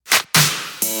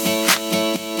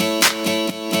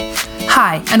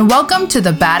Hi, and welcome to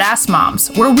the Badass Moms,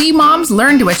 where we moms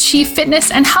learn to achieve fitness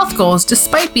and health goals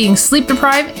despite being sleep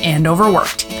deprived and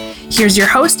overworked. Here's your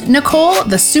host, Nicole,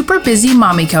 the super busy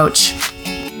mommy coach.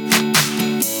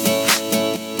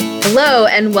 Hello,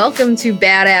 and welcome to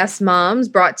Badass Moms,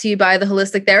 brought to you by the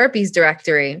Holistic Therapies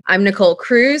Directory. I'm Nicole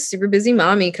Cruz, super busy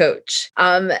mommy coach.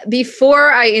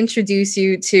 Before I introduce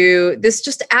you to this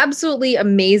just absolutely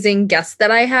amazing guest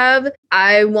that I have,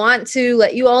 I want to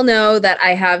let you all know that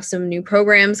I have some new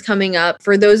programs coming up.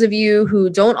 For those of you who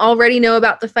don't already know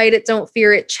about the Fight It, Don't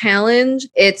Fear It challenge,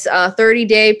 it's a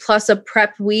 30-day plus a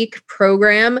prep week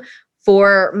program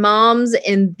for moms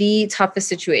in the toughest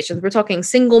situations. We're talking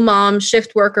single moms,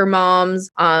 shift worker moms,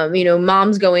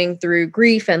 moms going through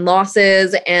grief and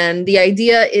losses. And the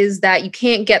idea is that you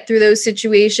can't get through those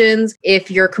situations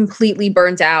if you're completely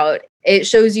burnt out. It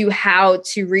shows you how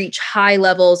to reach high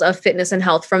levels of fitness and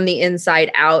health from the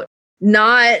inside out.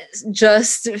 Not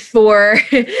just for,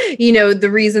 the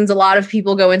reasons a lot of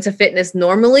people go into fitness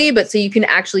normally, but so you can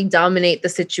actually dominate the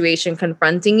situation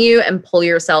confronting you and pull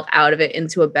yourself out of it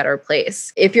into a better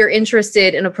place. If you're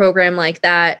interested in a program like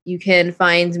that, you can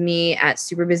find me at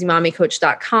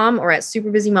superbusymommycoach.com or at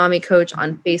superbusymommycoach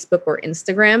on Facebook or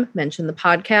Instagram. Mention the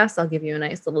podcast. I'll give you a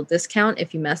nice little discount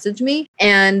if you message me.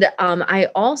 And I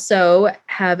also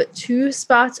have 2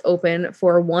 spots open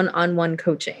for one-on-one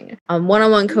coaching.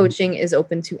 One-on-one coaching is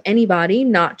open to anybody,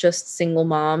 not just single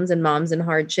moms and moms in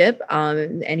hardship,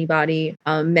 anybody,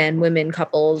 men, women,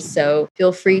 couples. So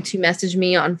feel free to message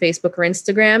me on Facebook or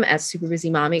Instagram at Super Busy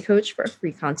Mommy Coach for a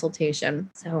free consultation.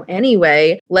 So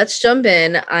anyway, let's jump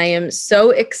in. I am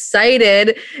so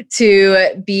excited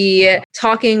to be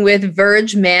talking with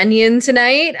Verge Manion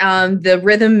tonight, the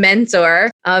rhythm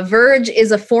mentor. Verge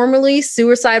is a formerly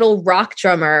suicidal rock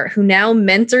drummer who now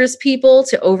mentors people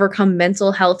to overcome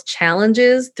mental health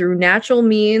challenges through natural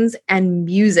means and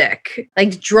music,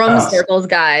 like drum circles,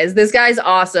 guys. This guy's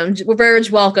awesome.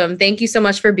 Verge, welcome. Thank you so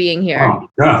much for being here. Oh,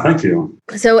 yeah, thank you.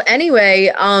 So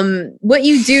anyway, what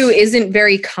you do isn't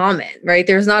very common, right?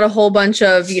 There's not a whole bunch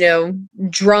of,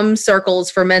 drum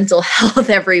circles for mental health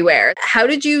everywhere. How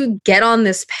did you get on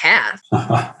this path?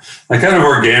 I kind of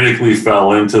organically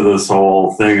fell into this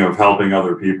whole thing of helping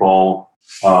other people.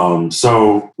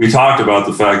 So we talked about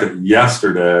the fact that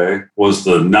yesterday was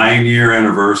the 9-year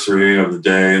anniversary of the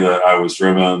day that I was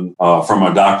driven from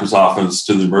my doctor's office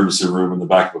to the emergency room in the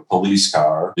back of a police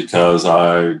car because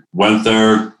I went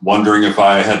there wondering if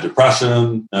I had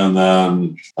depression. And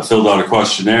then I filled out a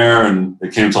questionnaire and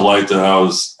it came to light that I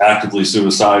was actively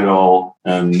suicidal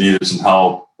and needed some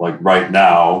help like right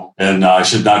now, and I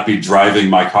should not be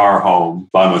driving my car home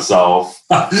by myself,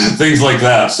 things like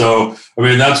that. So,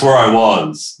 that's where I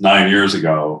was 9 years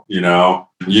ago. You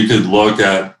could look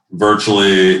at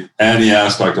virtually any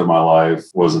aspect of my life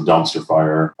was a dumpster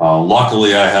fire.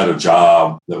 Luckily, I had a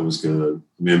job that was good.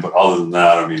 But other than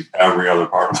that, every other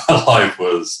part of my life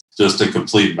was just a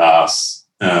complete mess.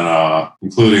 And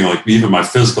including like even my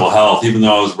physical health, even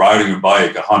though I was riding a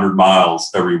bike 100 miles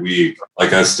every week,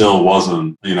 like I still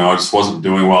wasn't, I just wasn't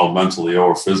doing well mentally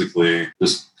or physically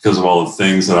just because of all the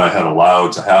things that I had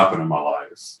allowed to happen in my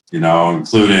life,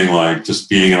 including like just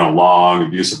being in a long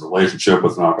abusive relationship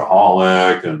with an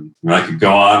alcoholic. And I could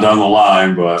go on down the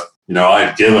line, but, I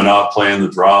had given up playing the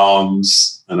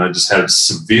drums and I just had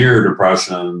severe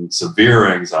depression,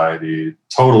 severe anxiety,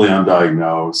 totally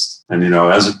undiagnosed. And,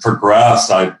 as it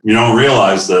progressed, I,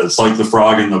 realized that it's like the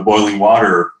frog in the boiling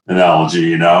water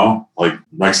analogy, like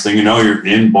next thing you know, you're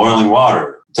in boiling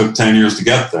water. It took 10 years to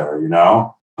get there,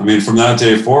 from that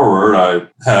day forward, I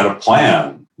had a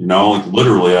plan, like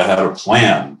literally I had a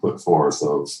plan put forth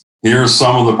of here's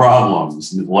some of the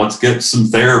problems. Let's get some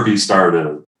therapy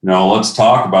started. Let's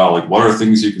talk about like what are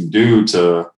things you can do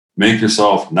to make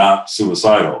yourself not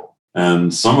suicidal.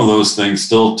 And some of those things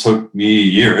still took me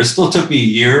years. It still took me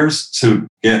years to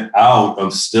get out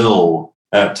of still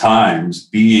at times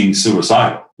being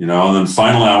suicidal, and then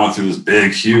finally I went through this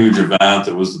big, huge event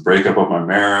that was the breakup of my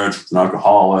marriage with an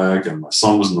alcoholic, and my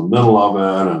son was in the middle of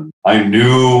it. And I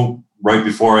knew right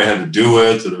before I had to do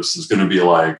it that it was going to be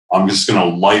like, I'm just going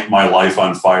to light my life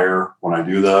on fire when I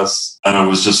do this. And I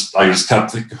just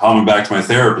kept coming back to my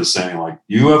therapist saying like,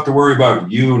 you have to worry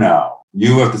about you now.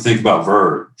 You have to think about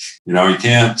Verge. You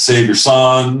can't save your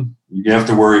son. You have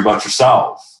to worry about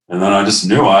yourself. And then I just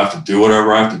knew I have to do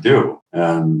whatever I have to do.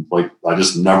 And like, I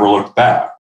just never looked back.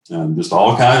 And just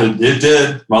all it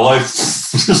did. My life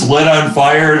just lit on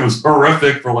fire. It was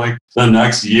horrific for like the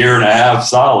next year and a half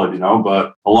solid,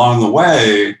 but along the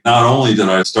way, not only did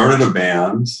I started a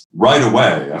band right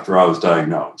away after I was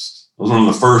diagnosed. It was one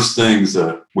of the first things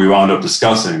that we wound up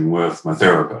discussing with my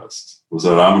therapist. was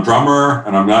that I'm a drummer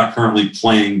and I'm not currently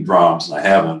playing drums, and I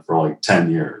haven't for like 10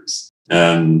 years.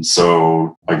 And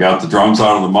so I got the drums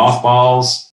out of the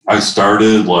mothballs. I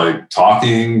started like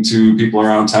talking to people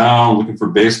around town, looking for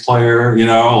bass player,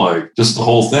 like just the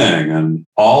whole thing. And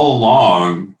all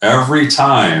along, every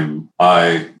time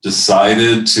I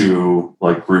decided to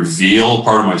like reveal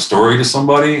part of my story to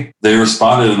somebody, they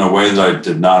responded in a way that I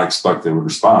did not expect they would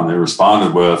respond. They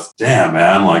responded with, damn,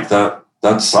 man, like that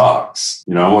sucks.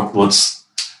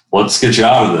 Let's get you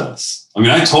out of this. I mean,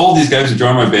 I told these guys who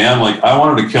joined my band, like, I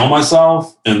wanted to kill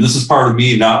myself. And this is part of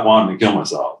me not wanting to kill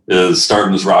myself, is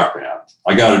starting this rock band.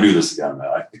 I got to do this again, man.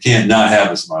 I can't not have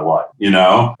this in my life,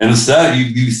 And instead,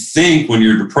 you think when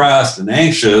you're depressed and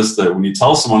anxious that when you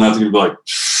tell someone that, they're going to be like,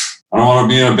 I don't want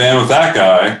to be in a band with that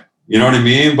guy. You know what I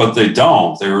mean? But they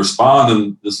don't. They respond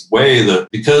in this way that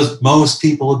because most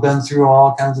people have been through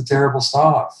all kinds of terrible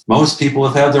stuff. Most people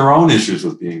have had their own issues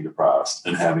with being depressed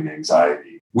and having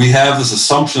anxiety. We have this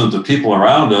assumption that the people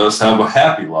around us have a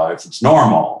happy life. It's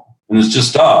normal. And it's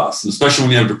just us. And especially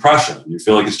when you have depression, you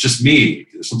feel like it's just me.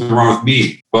 There's something wrong with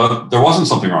me. But there wasn't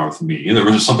something wrong with me. There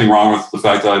was just something wrong with the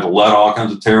fact that I'd let all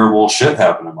kinds of terrible shit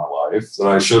happen in my life that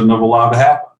I shouldn't have allowed to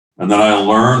happen. And then I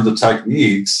learned the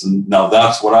techniques. And now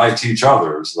that's what I teach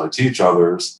others. I teach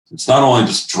others. It's not only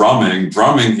just drumming.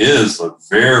 Drumming is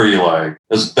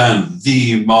has been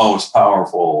the most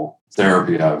powerful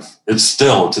therapy it's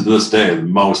still to this day the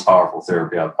most powerful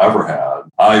therapy I've ever had.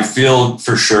 I feel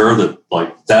for sure that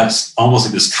that's almost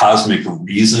like this cosmic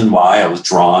reason why I was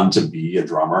drawn to be a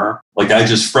drummer. Like I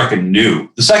just freaking knew.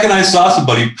 The second I saw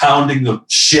somebody pounding the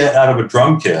shit out of a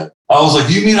drum kit, I was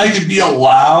like, you mean I could be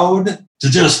allowed to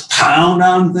just pound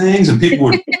on things and people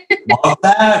would love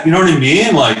that? You know what I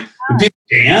mean? Like when people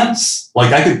dance,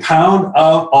 like I could pound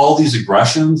out all these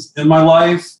aggressions in my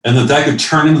life and that could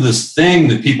turn into this thing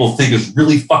that people think is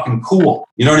really fucking cool.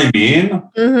 You know what I mean?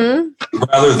 Mm-hmm.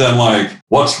 Rather than like,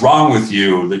 what's wrong with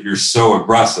you that you're so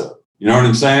aggressive? You know what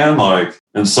I'm saying?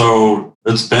 And so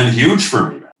it's been huge for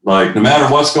me. Like no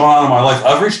matter what's going on in my life,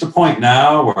 I've reached a point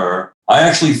now where I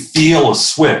actually feel a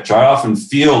switch. I often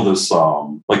feel this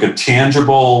like a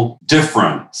tangible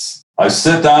difference. I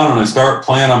sit down and I start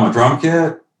playing on my drum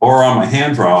kit or on my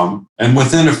hand drum, and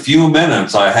within a few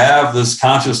minutes, I have this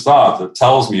conscious thought that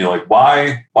tells me, like,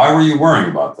 why were you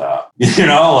worrying about that?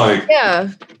 Yeah.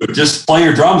 Just play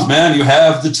your drums, man. You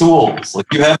have the tools. Like,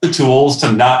 you have the tools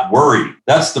to not worry.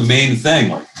 That's the main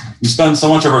thing. Like, we spend so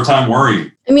much of our time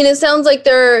worrying. I mean, it sounds like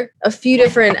there are a few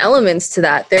different elements to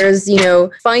that. There's,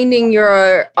 finding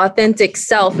your authentic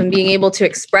self and being able to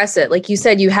express it. Like you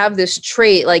said, you have this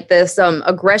trait, like this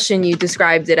aggression you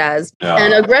described it as. Yeah.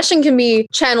 And aggression can be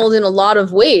channeled in a lot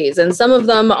of ways. And some of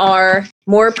them are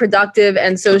more productive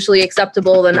and socially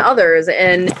acceptable than others.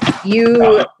 And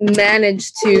you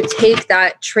managed to take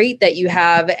that trait that you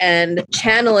have and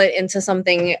channel it into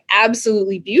something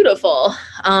absolutely beautiful.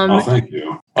 Thank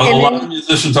you. A lot of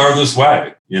musicians are this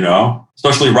way,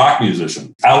 especially rock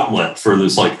musicians. Outlet for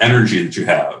this energy that you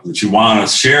have, that you want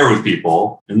to share with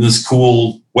people in this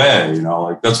cool way,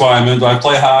 that's why I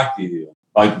play hockey.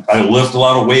 I lift a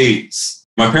lot of weights.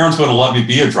 My parents wouldn't let me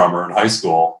be a drummer in high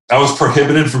school. I was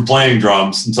prohibited from playing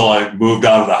drums until I moved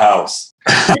out of the house.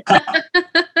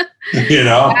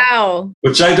 Wow.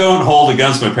 Which I don't hold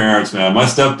against my parents, man. My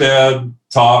stepdad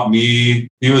taught me.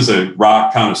 He was a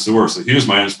rock connoisseur, so he was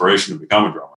my inspiration to become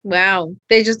a drummer. Wow.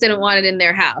 They just didn't want it in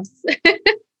their house.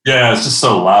 Yeah, it's just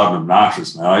so loud and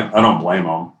obnoxious, man. I don't blame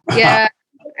them. Yeah,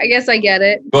 I guess I get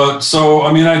it. But so,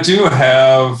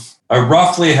 I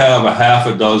roughly have a half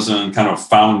a dozen kind of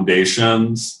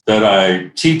foundations that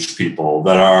I teach people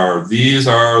these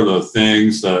are the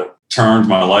things that turned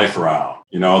my life around.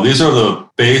 These are the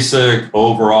basic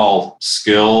overall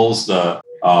skills that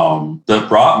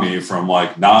brought me from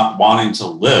not wanting to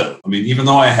live. I mean, even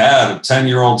though I had a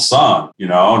 10-year-old son,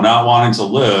 not wanting to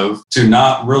live, to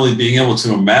not really being able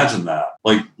to imagine that,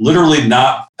 literally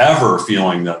not ever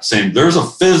feeling that same. There's a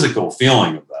physical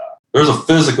feeling of that. There's a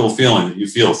physical feeling that you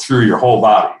feel through your whole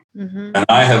body. Mm-hmm. And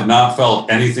I have not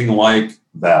felt anything like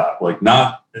that,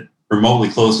 not remotely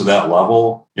close to that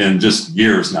level in just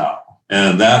years now.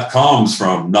 And that comes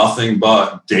from nothing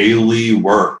but daily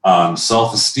work on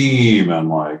self-esteem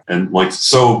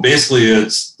so basically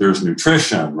there's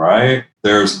nutrition, right?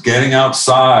 There's getting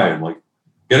outside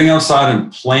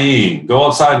and playing, go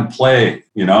outside and play,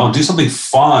 do something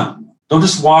fun. Don't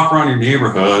just walk around your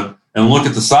neighborhood and look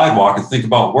at the sidewalk and think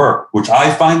about work, which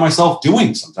I find myself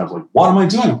doing sometimes. What am I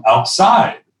doing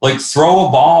outside? Throw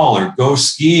a ball or go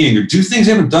skiing or do things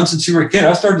you haven't done since you were a kid.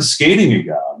 I started skating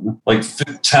again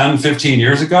 10, 15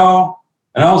 years ago.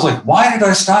 And I was like, why did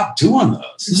I stop doing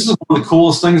this? This is one of the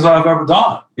coolest things I've ever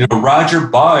done. Ride your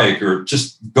bike or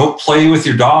just go play with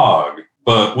your dog.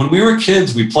 But when we were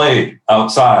kids, we played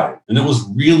outside and it was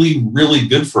really, really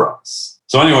good for us.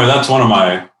 So anyway, that's one of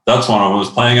was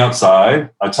playing outside.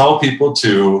 I tell people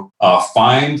to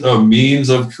find a means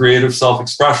of creative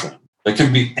self-expression. That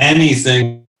can be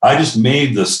anything. I just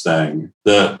made this thing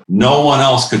that no one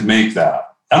else could make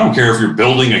that. I don't care if you're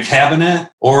building a cabinet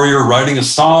or you're writing a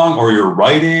song or you're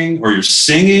writing or you're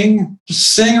singing.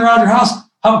 Just sing around your house.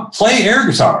 Play air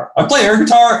guitar. I play air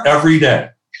guitar every day.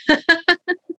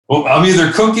 Well, I'm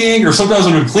either cooking or sometimes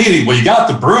when I'm cleaning. Well, you got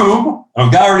the broom.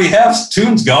 I've already have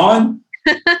tunes going.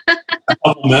 A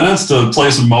couple minutes to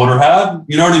play some Motorhead.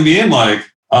 You know what I mean? Like,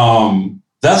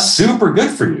 that's super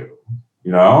good for you.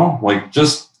 Like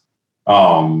just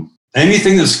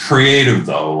anything that's creative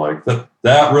though, like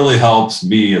that really helps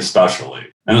me especially.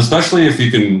 And especially if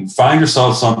you can find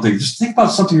yourself something, just think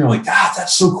about something you're like, God,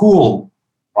 that's so cool.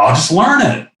 I'll just learn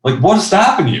it. Like, what's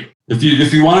stopping you? If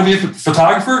you want to be a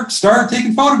photographer, start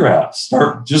taking photographs.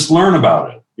 Just learn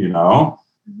about it,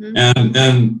 Mm-hmm.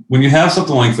 And when you have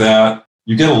something like that,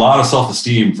 you get a lot of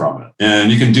self-esteem from it.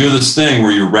 And you can do this thing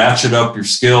where you ratchet up your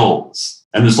skills.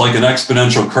 And it's like an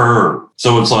exponential curve.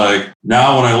 So it's like,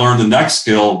 now when I learn the next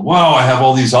skill, wow, I have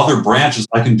all these other branches.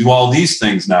 I can do all these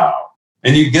things now.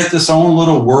 And you get this own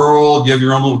little world. You have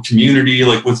your own little community.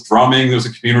 Like with drumming, there's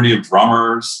a community of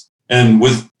drummers. And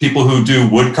with people who do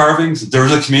wood carvings,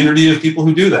 there's a community of people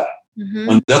who do that. Mm-hmm.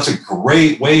 And that's a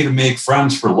great way to make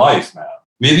friends for life, man.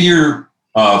 Maybe your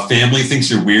family thinks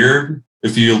you're weird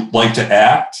if you like to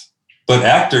act, but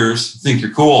actors think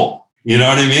you're cool. You know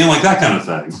what I mean? Like that kind of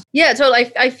thing. Yeah,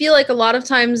 totally. I feel like a lot of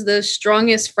times the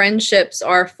strongest friendships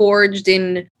are forged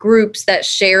in groups that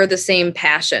share the same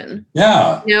passion.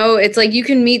 Yeah. It's like you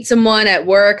can meet someone at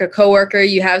work, a coworker,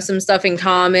 you have some stuff in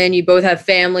common, you both have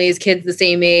families, kids the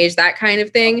same age, that kind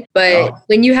of thing. But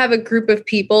when you have a group of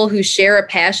people who share a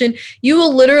passion, you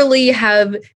will literally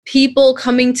have people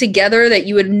coming together that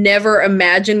you would never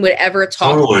imagine would ever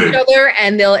talk to each other,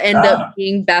 and they'll end up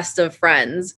being best of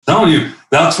friends. I'm telling you,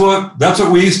 that's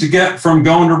what we used to get from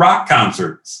going to rock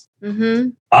concerts. Mm-hmm.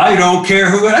 I don't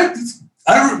care who I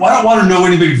don't want to know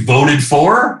anybody voted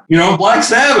for, Black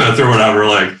Sabbath or whatever.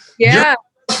 Like, you're my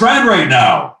best friend right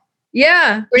now.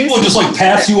 Yeah. People just like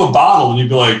pass you a bottle and you'd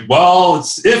be like, well,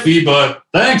 it's iffy, but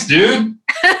thanks, dude.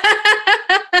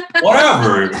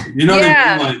 Whatever. You know what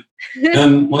I mean? Like,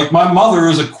 and like my mother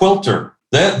is a quilter.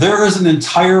 There is an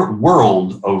entire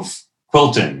world of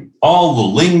quilting, all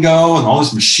the lingo and all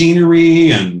this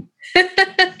machinery and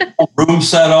room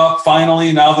set up.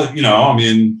 Finally, now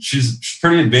that she's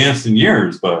pretty advanced in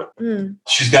years, but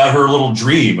she's got her little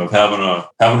dream of having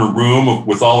a room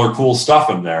with all her cool stuff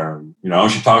in there.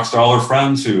 She talks to all her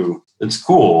friends who it's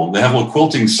cool. They have little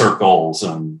quilting circles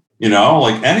and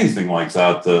like anything like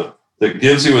that that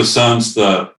gives you a sense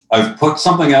that I've put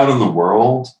something out in the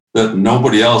world that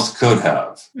nobody else could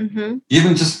have. Mm-hmm.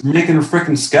 Even just making a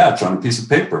freaking sketch on a piece of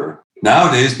paper.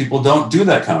 Nowadays, people don't do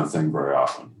that kind of thing very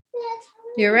often.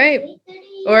 You're right.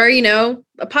 Or,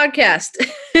 a podcast.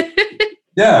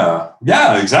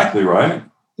 Yeah, exactly right.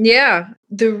 Yeah.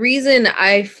 The reason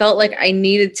I felt like I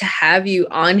needed to have you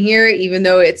on here, even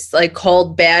though it's like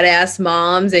called Badass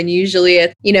Moms and usually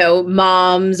it's,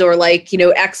 moms or like,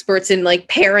 experts in like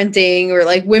parenting or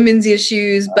like women's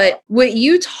issues. But what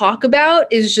you talk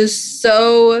about is just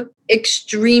so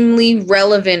extremely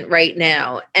relevant right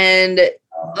now. And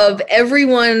of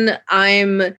everyone I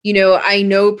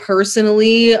know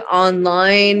personally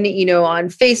online, on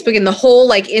Facebook and the whole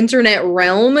like internet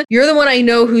realm, you're the one I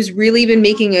know who's really been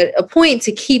making a point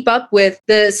to keep up with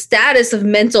the status of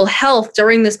mental health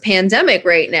during this pandemic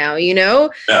right now,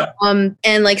 Yeah.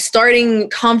 And like starting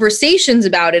conversations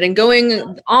about it and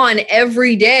going on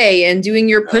every day and doing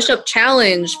your push-up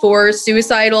challenge for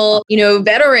suicidal,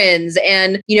 veterans.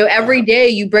 And, every day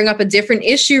you bring up a different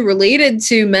issue related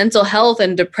to mental health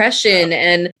and depression.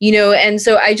 And, and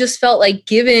so I just felt like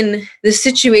given the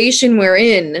situation we're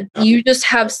in, you just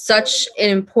have such an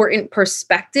important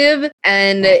perspective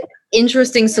and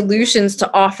interesting solutions to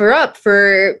offer up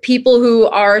for people who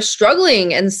are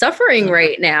struggling and suffering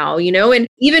right now, and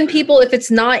even people, if it's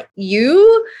not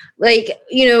you, like,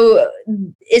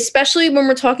 especially when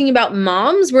we're talking about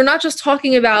moms, we're not just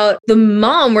talking about the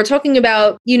mom, we're talking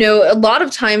about, a lot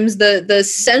of times the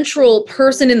central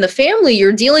person in the family,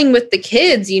 you're dealing with the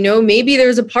kids, maybe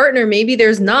there's a partner, maybe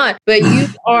there's not, but you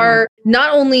are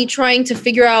not only trying to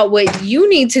figure out what you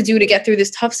need to do to get through this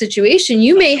tough situation,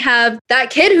 you may have that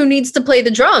kid who needs to play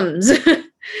the drums.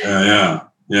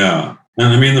 Yeah.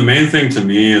 And I mean, the main thing to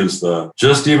me is that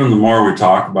just even the more we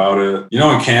talk about it, you know,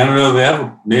 in Canada, they have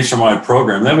a nationwide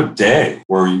program. They have a day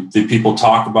where the people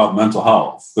talk about mental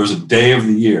health. There's a day of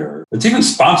the year. It's even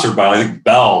sponsored by, I think,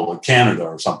 Bell of Canada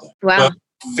or something. Wow. But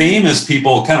famous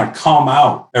people kind of come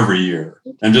out every year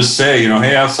and just say, you know,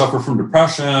 hey, I've suffered from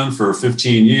depression for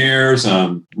 15 years.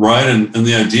 And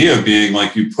the idea being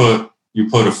like you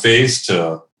put a face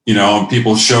to, you know, and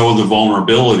people show the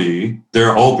vulnerability.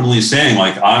 They're openly saying,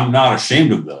 like, I'm not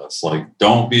ashamed of this. Like,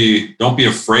 don't be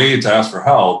afraid to ask for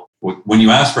help. When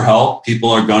you ask for help, people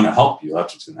are going to help you.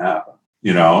 That's what's going to happen,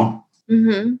 you know?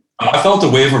 Mm-hmm. I felt a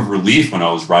wave of relief when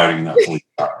I was riding in that police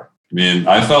car. I mean,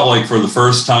 I felt like for the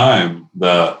first time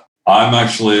that I'm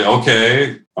actually,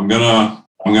 okay, I'm gonna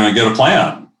get a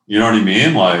plan. You know what I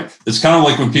mean? Like, it's kind of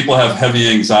like when people have heavy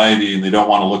anxiety and they don't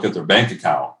want to look at their bank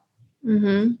account.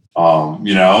 Mm-hmm.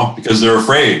 You know, because they're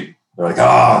afraid. They're like,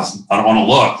 I don't want to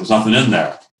look. There's nothing in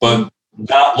there. But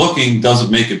not looking doesn't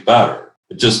make it better.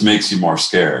 It just makes you more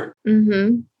scared.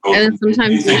 Mm-hmm. So and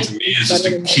sometimes the thing to me is just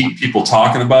to keep people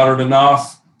talking about it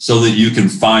enough so that you can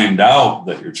find out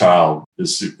that your child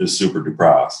is super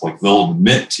depressed. Like, they'll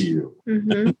admit to you.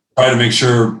 Mm-hmm. And try to make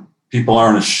sure people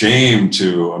aren't ashamed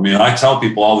to. I mean, I tell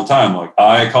people all the time, like,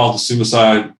 I called the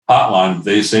suicide hotline.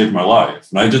 They saved my life.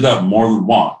 And I did that more than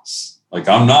once. Like,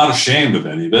 I'm not ashamed of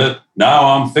any of it. Now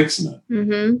I'm fixing it.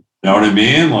 Mm-hmm. You know what I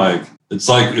mean? Like, it's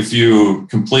like if you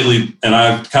completely, and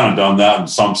I've kind of done that in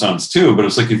some sense too, but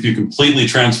it's like if you completely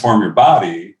transform your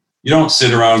body, you don't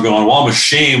sit around going, well, I'm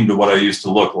ashamed of what I used to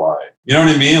look like. You know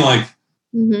what I mean? Like,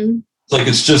 mm-hmm. It's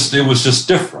like, it was just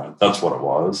different. That's what it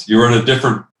was. You were in a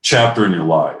different chapter in your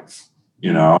life,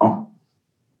 you know?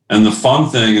 And the fun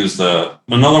thing is that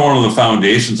another one of the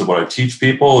foundations of what I teach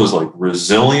people is like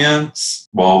resilience.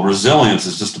 Well, resilience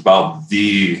is just about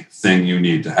the thing you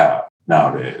need to have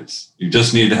nowadays. You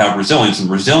just need to have resilience. And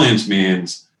resilience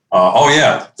means,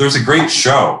 there's a great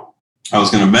show I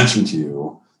was going to mention to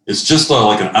you. It's just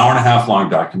like an hour and a half long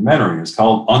documentary. It's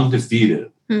called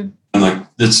Undefeated. And like,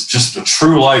 it's just a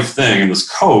true life thing. And this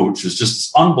coach is just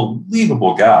this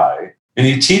unbelievable guy. And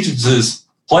he teaches his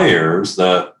players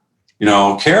that, you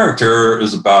know, character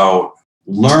is about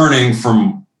learning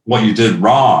from what you did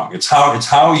wrong. It's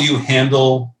how you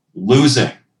handle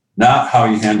losing, not how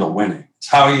you handle winning. It's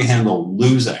how you handle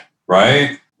losing,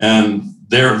 right? And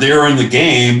they're in the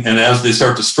game, and as they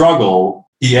start to struggle,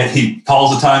 he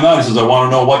calls a timeout. He says, I want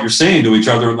to know what you're saying to each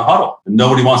other in the huddle. And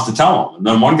nobody wants to tell him. And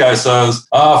then one guy says,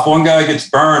 if one guy gets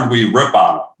burned, we rip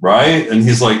on him, right? And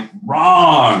he's like,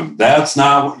 wrong. That's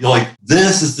not what you're like.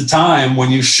 This is the time when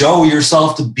you show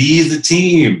yourself to be the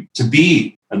team, to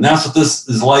be. And that's what this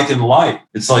is like in life.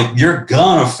 It's like, you're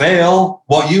gonna fail.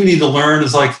 What you need to learn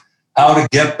is like how to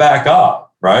get back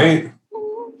up, right?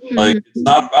 Mm-hmm. Like, it's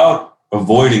not about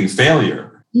avoiding failure.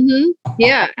 Mm-hmm.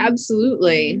 Yeah,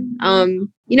 absolutely.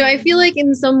 You know, I feel like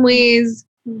in some ways,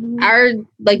 our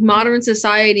like modern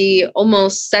society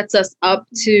almost sets us up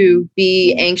to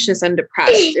be anxious and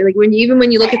depressed. Like when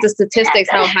you look at the statistics,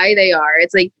 how high they are,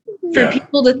 it's like for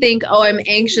people to think, oh, I'm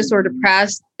anxious or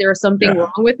depressed, there's something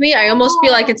wrong with me. I almost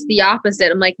feel like it's the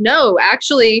opposite. I'm like, no,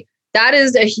 actually, that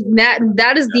is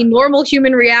the normal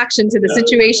human reaction to the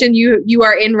situation you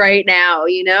are in right now,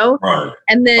 you know? Right.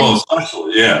 And then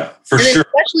especially, for sure.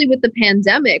 Especially with the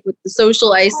pandemic, with the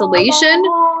social isolation,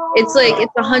 it's like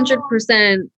it's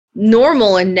 100%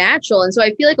 normal and natural. And so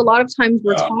I feel like a lot of times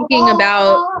we're talking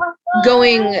about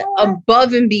going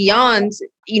above and beyond,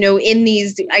 you know, in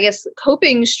these, I guess,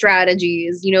 coping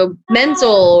strategies, you know,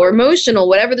 mental or emotional,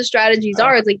 whatever the strategies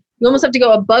are. It's like you almost have to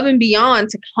go above and beyond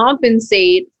to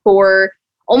compensate for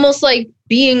almost like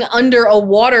being under a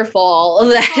waterfall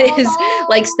that is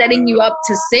like setting you up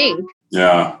to sink.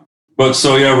 Yeah. But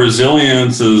so,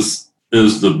 resilience is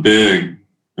the big,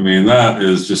 I mean, that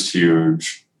is just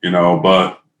huge, you know,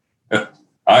 but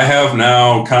I have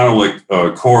now kind of like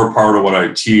a core part of what I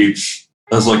teach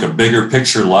as like a bigger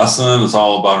picture lesson. It's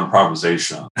all about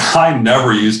improvisation. I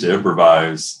never used to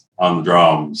improvise on the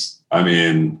drums. I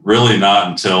mean, really not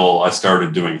until I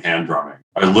started doing hand drumming.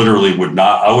 I literally would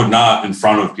not in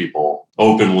front of people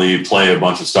openly play a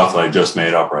bunch of stuff that I just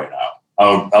made up right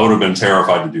now. I would have been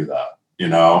terrified to do that, you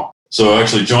know? So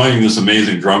actually joining this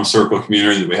amazing drum circle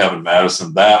community that we have in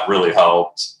Madison, that really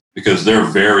helped because they're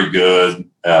very good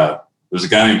at, there's a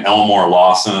guy named Elmore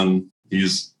Lawson.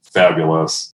 He's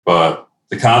fabulous. But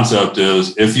the concept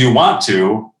is if you want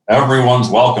to, everyone's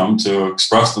welcome to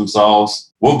express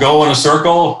themselves. We'll go in a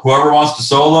circle. Whoever wants to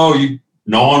solo,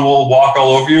 no one will walk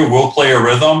all over you. We'll play a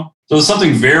rhythm. So there's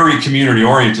something very community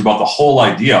oriented about the whole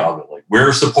idea of it. Like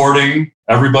we're supporting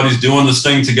everybody's doing this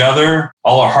thing together.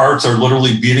 All our hearts are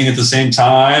literally beating at the same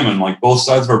time, and like both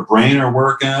sides of our brain are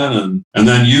working. And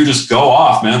then you just go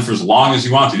off, man, for as long as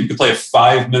you want to. You can play a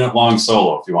 5-minute long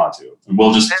solo if you want to, and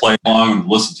we'll just play along and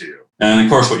listen to you. And of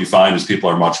course, what you find is people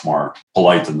are much more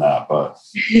polite than that. But,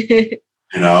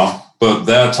 but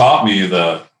that taught me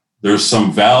that there's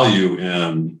some value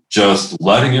in just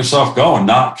letting yourself go and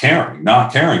not caring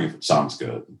if it sounds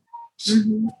good.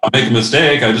 Mm-hmm. I make a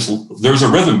mistake. There's a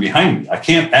rhythm behind me. I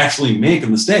can't actually make a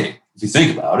mistake if you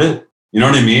think about it. You know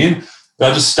what I mean?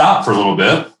 I just stop for a little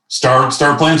bit, start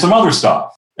playing some other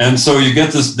stuff. And so you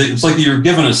get this, it's like you're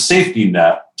given a safety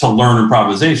net to learn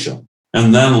improvisation.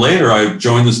 And then later I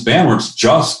joined this band where it's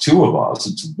just two of us.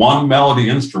 It's one melody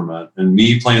instrument and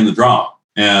me playing the drum.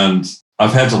 And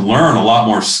I've had to learn a lot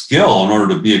more skill in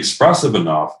order to be expressive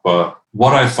enough. But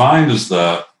what I find is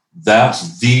that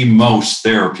that's the most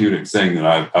therapeutic thing that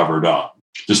I've ever done.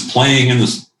 Just playing in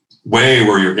this way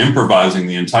where you're improvising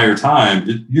the entire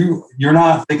time. You're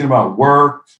not thinking about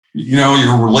work,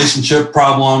 your relationship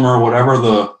problem or whatever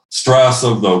the stress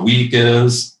of the week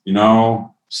is,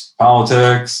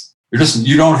 politics.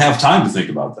 You don't have time to think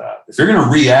about that. If you're going to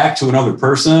react to another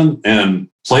person and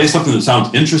play something that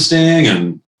sounds interesting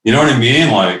and you know what I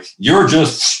mean? Like you're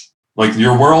just like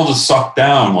your world is sucked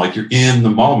down, like you're in the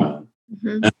moment.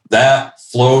 Mm-hmm. And that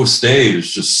flow state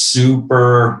is just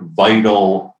super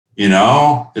vital.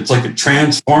 It's like it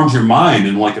transforms your mind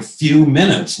in like a few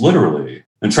minutes, literally.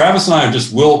 And Travis and I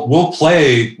we'll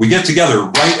play, we get together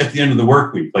right at the end of the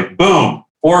work week, like boom,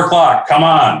 4:00, come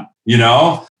on,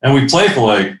 and we play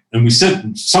for and we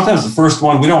sit, sometimes the first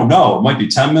one, we don't know. It might be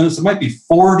 10 minutes. It might be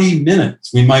 40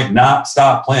 minutes. We might not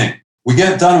stop playing. We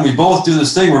get done and we both do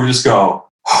this thing where we just go,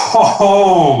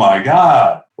 oh my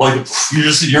God. Like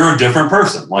you're a different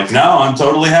person. Like now I'm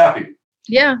totally happy.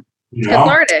 Yeah.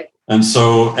 Cathartic. And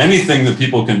so anything that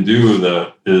people can do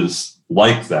that is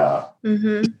like that,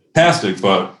 fantastic.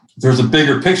 But there's a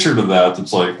bigger picture to that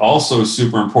that's like also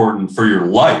super important for your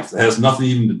life. That has nothing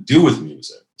even to do with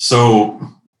music. So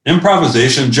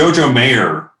improvisation, Jojo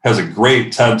Mayer has a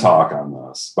great TED Talk on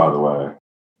this, by the way.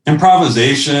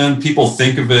 Improvisation, people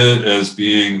think of it as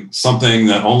being something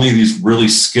that only these really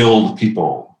skilled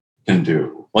people can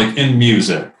do, like in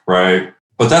music, right?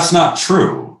 But that's not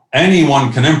true.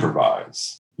 Anyone can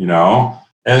improvise,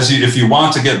 if you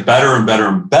want to get better and better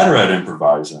and better at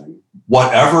improvising,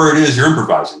 whatever it is you're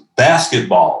improvising,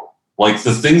 basketball, like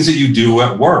the things that you do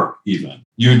at work, even,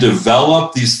 you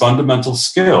develop these fundamental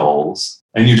skills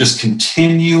and you just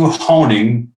continue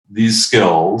honing these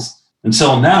skills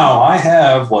until now I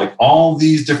have like all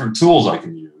these different tools I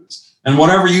can use. And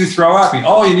whatever you throw at me,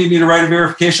 you need me to write a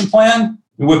verification plan?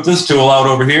 You whip this tool out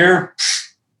over here.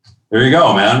 There you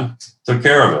go, man. Took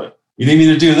care of it. You need me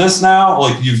to do this now?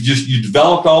 Like you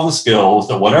developed all the skills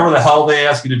that whatever the hell they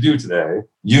ask you to do today,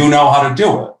 you know how to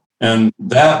do it. And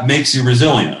that makes you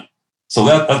resilient. So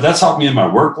that's helped me in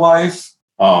my work life,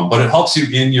 but it helps you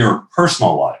in your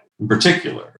personal life in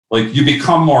particular. Like you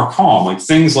become more calm, like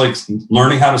things like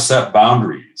learning how to set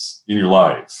boundaries in your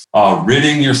life,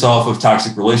 ridding yourself of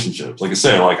toxic relationships. Like I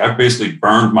say, I've basically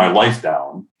burned my life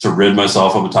down to rid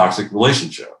myself of a toxic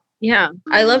relationship. Yeah.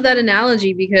 I love that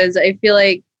analogy because I feel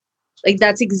like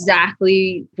that's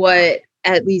exactly what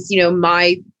at least,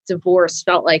 my divorce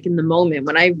felt like in the moment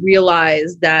when I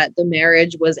realized that the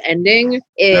marriage was ending.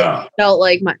 It felt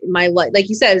like my life, like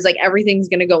you said, it's like everything's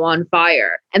going to go on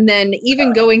fire. And then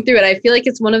even going through it, I feel like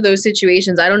it's one of those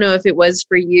situations. I don't know if it was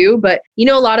for you, but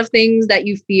a lot of things that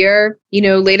you fear,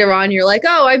 later on, you're like,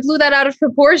 oh, I blew that out of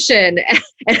proportion.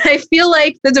 And I feel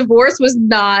like the divorce was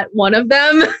not one of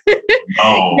them.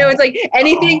 Oh. It's like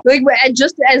anything, like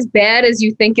just as bad as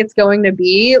you think it's going to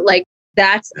be, like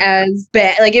that's as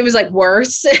bad. Like it was like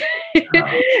worse.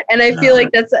 And I feel like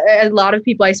that's a lot of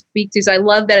people I speak to. So I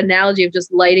love that analogy of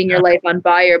just lighting your life on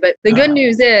fire. But the good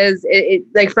news is it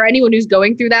like for anyone who's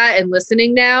going through that and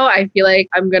listening now, I feel like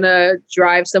I'm going to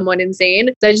drive someone insane.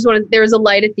 So I just there's a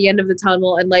light at the end of the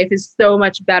tunnel and life is so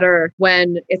much better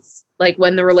when it's like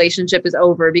when the relationship is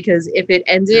over, because if it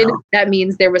ended, that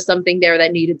means there was something there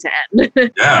that needed to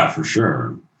end. Yeah, for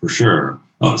sure. For sure.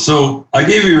 So I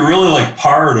gave you really like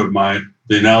part of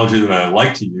the analogy that I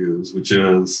like to use, which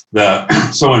is that,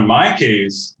 so in my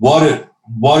case, what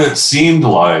it seemed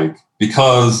like,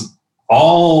 because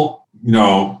all,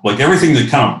 like everything that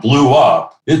kind of blew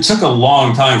up, it took a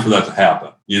long time for that to happen.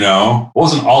 It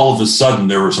wasn't all of a sudden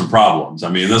there were some problems. I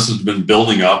mean, this has been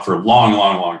building up for a long,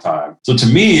 long, long time. So to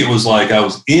me, it was like I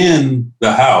was in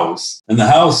the house and the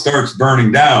house starts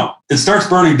burning down. It starts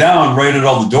burning down right at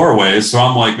all the doorways. So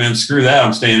I'm like, man, screw that.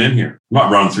 I'm staying in here. I'm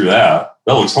not running through that.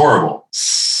 That looks horrible.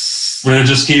 And it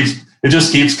just keeps, it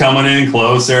just keeps coming in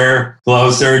closer.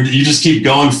 You just keep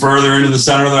going further into the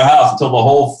center of the house until the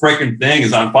whole freaking thing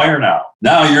is on fire now.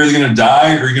 Now you're either going to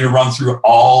die or you're going to run through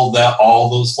all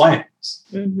those flames.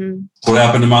 Mm-hmm. That's what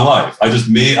happened in my life. I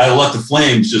let the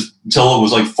flames just until it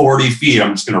was like 40 feet.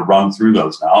 I'm just going to run through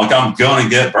those now. Like I'm going to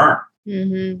get burned.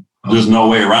 Mm-hmm. There's no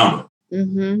way around it.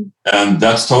 Mm-hmm. And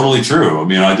that's totally true. I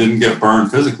mean, I didn't get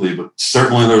burned physically, but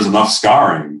certainly there's enough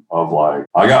scarring of like,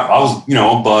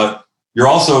 but you're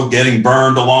also getting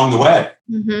burned along the way.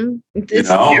 Mm-hmm. But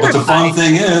the fun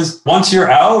thing is, once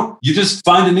you're out, you just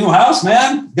find a new house,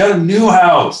 man. You got a new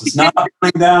house. It's not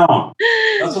burning down.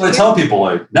 That's what I tell people.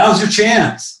 Like, now's your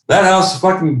chance. That house is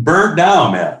fucking burnt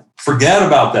down, man. Forget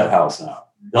about that house now.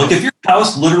 Like, if your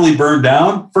house literally burned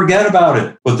down, forget about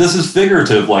it. But this is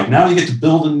figurative. Like, now you get to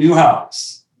build a new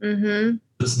house. Mm-hmm.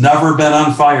 It's never been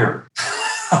on fire.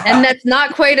 And that's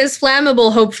not quite as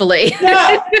flammable, hopefully.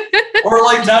 Yeah. Or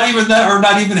like not even that, or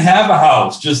not even have a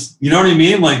house. Just, you know what I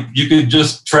mean? Like you could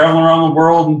just travel around the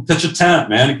world and pitch a tent,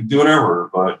 man. You can do whatever,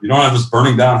 but you don't have this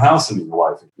burning down house in your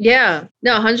life. Yeah,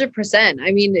 no, 100%.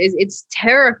 I mean, it's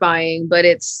terrifying, but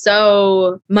it's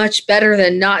so much better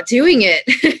than not doing it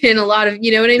in a lot of,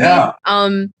 you know what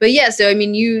I mean? But yeah, so I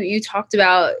mean, you talked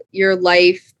about your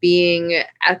life being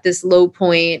at this low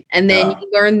point, and then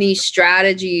you learn these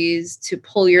strategies to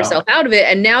pull yourself out of it.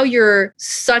 And now you're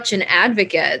such an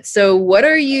advocate. So what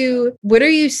are you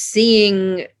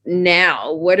seeing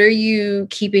now? What are you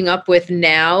keeping up with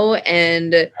now?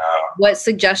 And what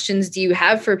suggestions do you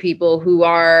have for people who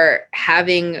are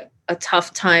having a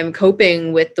tough time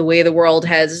coping with the way the world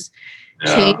has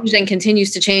changed and continues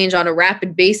to change on a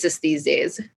rapid basis these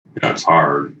days? Yeah, it's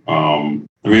hard.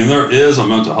 I mean, there is a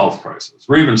mental health crisis.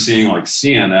 We're even seeing like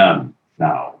CNN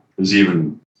now is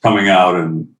even coming out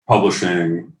and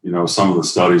publishing, some of the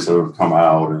studies that have come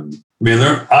out. And I mean,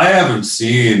 I haven't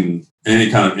seen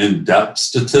any kind of in-depth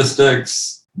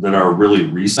statistics that are really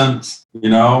recent,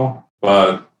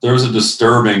 but there's a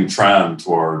disturbing trend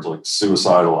towards like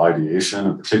suicidal ideation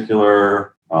in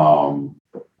particular.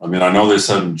 I mean, I know they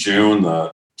said in June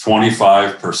that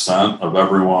 25% of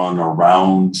everyone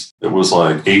around, it was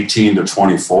like 18 to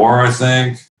 24, I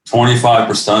think.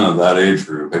 25% of that age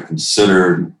group had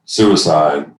considered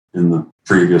suicide in the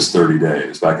previous 30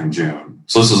 days back in June.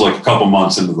 So this is like a couple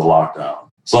months into the lockdown.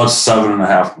 So that's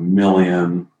 7.5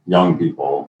 million young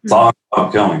people thought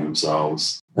of killing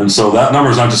themselves. And so that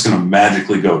number is not just going to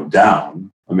magically go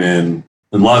down. I mean,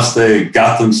 unless they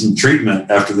got them some treatment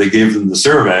after they gave them the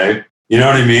survey, you know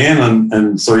what I mean?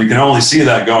 And so you can only see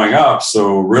that going up.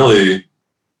 So really,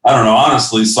 I don't know,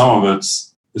 honestly, some of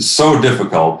it's so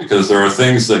difficult because there are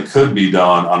things that could be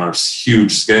done on a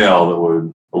huge scale that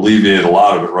would alleviate a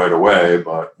lot of it right away,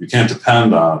 but you can't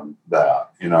depend on that,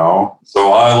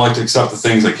 So I like to accept the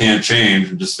things I can't change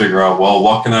and just figure out, well,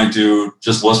 what can I do?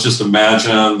 Let's just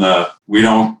imagine that we're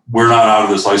not out of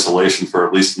this isolation for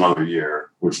at least another year,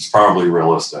 which is probably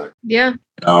realistic. Yeah.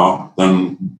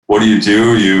 Then what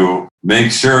do? You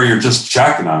make sure you're just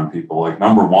checking on people. Like,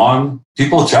 number one,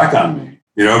 people check on me.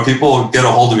 People get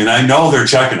a hold of me and I know they're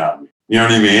checking on me. You know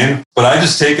what I mean? But I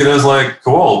just take it as like,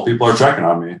 cool, people are checking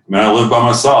on me. I mean, I live by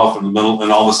myself in the middle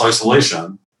in all this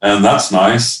isolation, and that's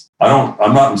nice.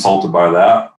 I'm not insulted by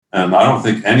that. And I don't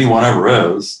think anyone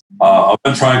ever is. I've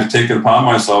been trying to take it upon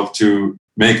myself to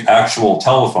make actual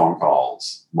telephone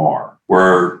calls more,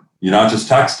 where you're not just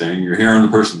texting, you're hearing the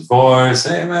person's voice.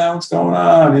 Hey man, what's going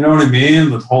on? You know what I mean?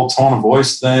 The whole tone of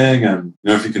voice thing. And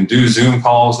if you can do Zoom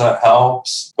calls, that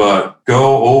helps, but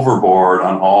go overboard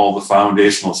on all the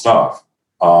foundational stuff.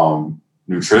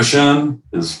 Nutrition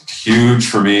is huge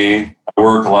for me. I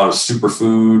work a lot of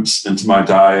superfoods into my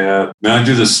diet. I mean, I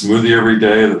do this smoothie every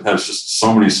day that has just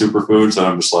so many superfoods that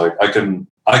I'm just like, I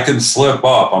can slip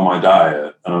up on my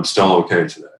diet and I'm still okay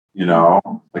today.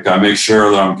 Like I make sure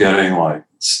that I'm getting like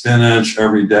spinach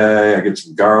every day. I get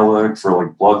some garlic for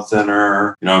like blood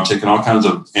thinner. I'm taking all kinds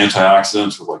of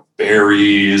antioxidants with like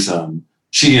berries and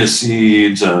chia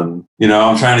seeds, and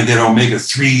I'm trying to get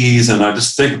omega-3s. And I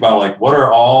just think about like, what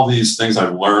are all these things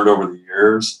I've learned over the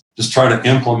years? Just try to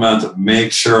implement it,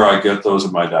 make sure I get those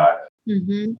in my diet.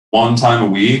 Mm-hmm. One time a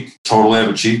week, totally have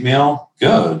a cheat meal.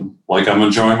 Good. Like I'm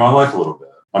enjoying my life a little bit.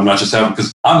 I'm not just having,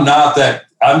 because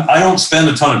I don't spend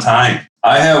a ton of time.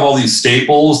 I have all these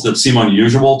staples that seem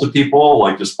unusual to people,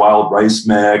 like just wild rice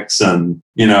mix and,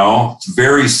 it's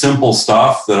very simple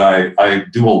stuff that I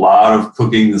do a lot of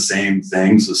cooking the same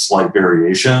things with slight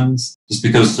variations, just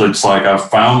because it's like I've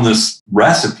found this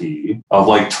recipe of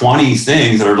like 20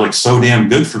 things that are like so damn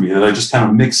good for me that I just kind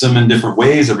of mix them in different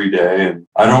ways every day. And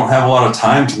I don't have a lot of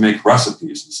time to make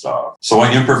recipes and stuff. So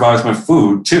I improvise my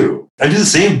food too. I do the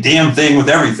same damn thing with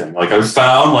everything. Like I've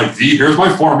found like, here's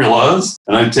my formulas,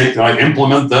 and I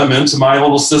implement them into my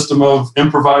little system of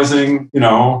improvising,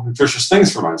 nutritious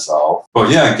things for myself.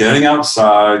 But yeah, getting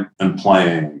outside and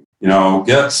playing,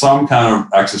 get some kind of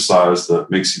exercise that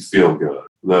makes you feel good.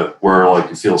 Where like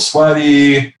you feel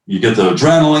sweaty, you get the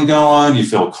adrenaline going, you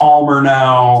feel calmer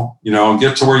now,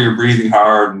 get to where you're breathing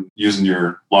hard and using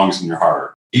your lungs and your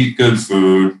heart. Eat good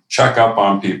food, check up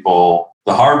on people.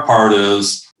 The hard part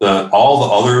is that all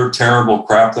the other terrible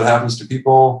crap that happens to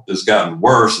people has gotten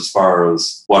worse as far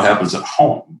as what happens at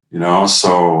home,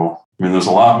 So, there's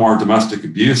a lot more domestic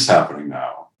abuse happening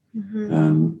now. Mm-hmm.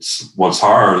 And what's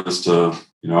hard is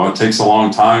it takes a long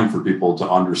time for people to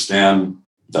understand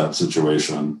that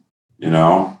situation, there's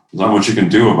not much you can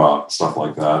do about stuff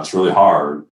like that. It's really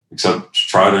hard, except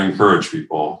try to encourage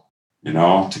people,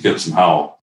 to get some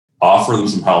help, offer them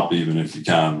some help, even if you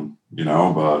can,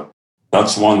 but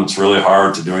that's one that's really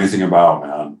hard to do anything about,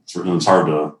 man. It's hard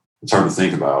to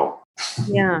think about.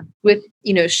 Yeah. With,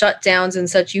 shutdowns and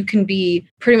such, you can be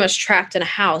pretty much trapped in a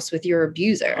house with your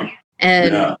abuser.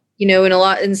 And,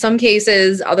 in some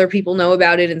cases, other people know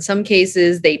about it. In some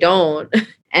cases, they don't.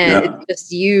 And it's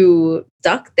just you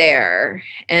stuck there.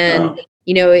 And,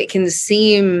 it can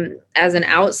seem as an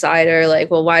outsider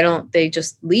like, well, why don't they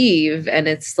just leave? And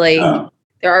it's like,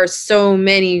 there are so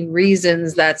many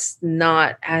reasons that's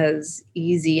not as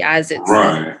easy as it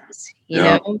seems, you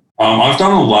know? I've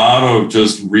done a lot of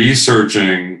just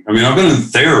researching. I've been in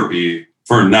therapy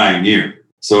for 9 years.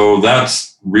 So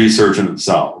that's research in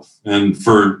itself. And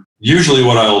for usually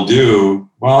what I'll do,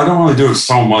 I don't really do it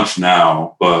so much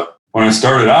now, but when I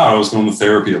started out, I was going to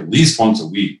therapy at least once a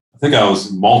week. I think I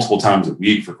was multiple times a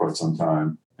week for quite some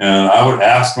time. And I would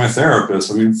ask my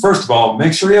therapist, first of all,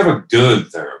 make sure you have a good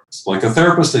therapist, like a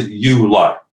therapist that you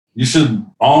like. You should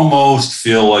almost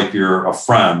feel like you're a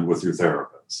friend with your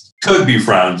therapist. Could be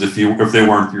friends if they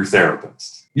weren't your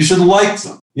therapist. You should like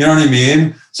them. You know what I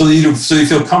mean? So you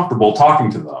feel comfortable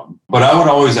talking to them. But I would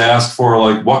always ask for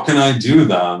like, what can I do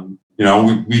then?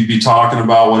 We'd be talking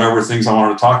about whatever things I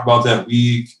wanted to talk about that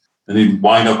week. And he'd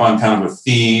wind up on kind of a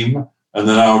theme. And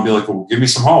then I would be like, well, give me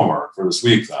some homework for this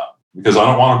week then, because I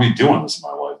don't want to be doing this in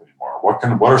my life anymore.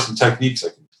 What are some techniques I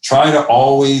can try to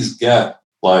always get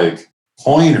like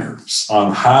pointers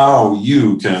on how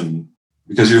you can,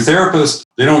 because your therapist,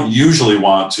 they don't usually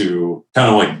want to kind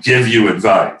of like give you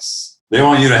advice. They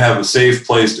want you to have a safe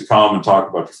place to come and talk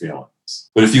about your feelings.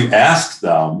 But if you ask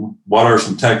them, what are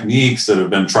some techniques that have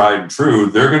been tried and true,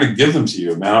 they're going to give them to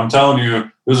you. Man, I'm telling you,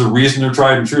 there's a reason they're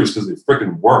tried and true. It's because they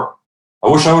freaking work. I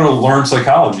wish I would have learned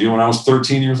psychology when I was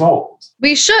 13 years old.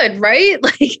 We should, right?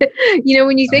 Like,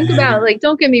 when you think about, like,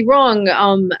 don't get me wrong.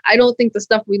 I don't think the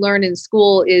stuff we learn in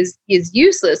school is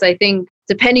useless. I think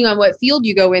depending on what field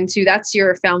you go into, that's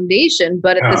your foundation.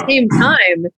 But at the same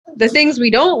time, the things we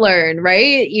don't learn,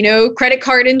 right? Credit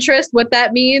card interest, what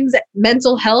that means,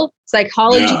 mental health,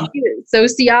 psychology,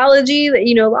 sociology,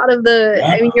 a lot of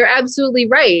you're absolutely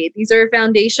right. These are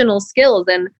foundational skills.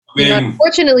 And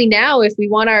unfortunately now, if we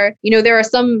want there are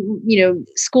some,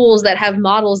 schools that have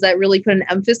models that really put an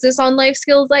emphasis on life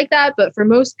skills like that. But for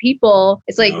most people,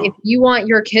 it's like, if you want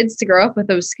your kids to grow up with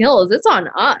those skills, it's on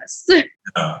us.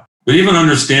 But even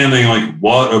understanding like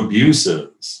what abuse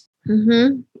is,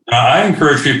 I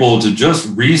encourage people to just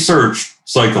research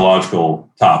psychological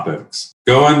topics.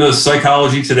 Go into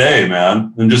Psychology Today,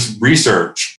 man, and just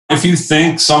research. If you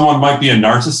think someone might be a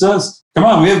narcissist, come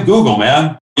on, we have Google,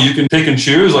 man. You can pick and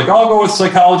choose. Like, I'll go with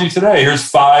Psychology Today. Here's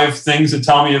 5 things that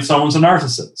tell me if someone's a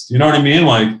narcissist. You know what I mean?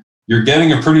 Like, you're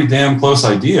getting a pretty damn close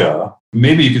idea.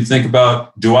 Maybe you could think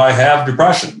about, do I have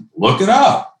depression? Look it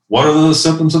up. What are the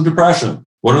symptoms of depression?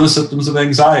 What are the symptoms of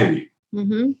anxiety?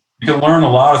 You can learn a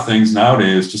lot of things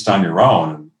nowadays just on your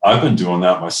own. And I've been doing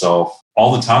that myself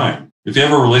all the time. If you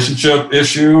have a relationship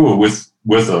issue with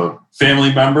a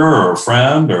family member or a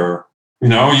friend, or,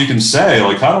 you can say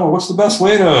like, what's the best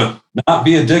way to not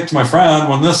be a dick to my friend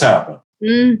when this happened?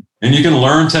 And you can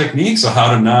learn techniques of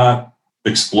how to not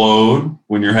explode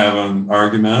when you're having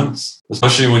arguments,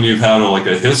 especially when you've had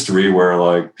a history where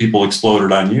like people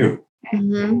exploded on you.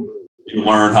 You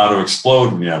learn how to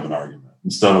explode when you have an argument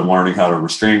instead of learning how to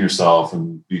restrain yourself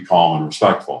and be calm and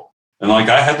respectful. And like,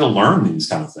 I had to learn these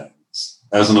kind of things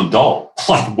as an adult,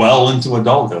 like well into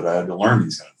adulthood. I had to learn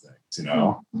these kind of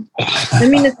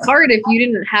things, It's hard if you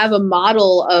didn't have a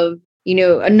model of,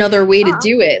 another way to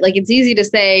do it. Like, it's easy to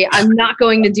say, I'm not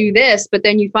going to do this, but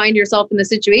then you find yourself in the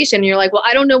situation and you're like, well,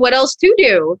 I don't know what else to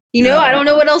do. I don't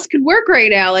know what else could work right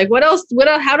now. Like,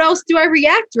 how else do I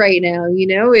react right now? And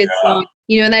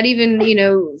that even,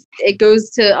 it goes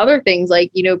to other things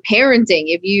like, parenting.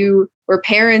 If you were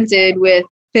parented with,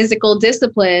 physical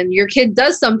discipline. Your kid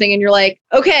does something and you're like,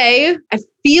 okay, I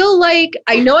feel like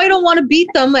I know I don't want to beat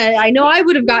them. I know I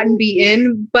would have gotten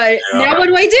beaten, but now what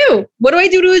do I do? What do I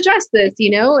do to address this?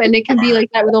 And it can be like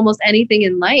that with almost anything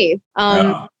in life.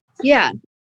 Yeah.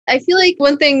 I feel like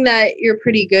one thing that you're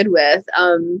pretty good with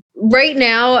right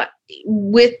now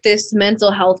with this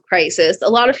mental health crisis, a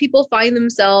lot of people find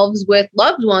themselves with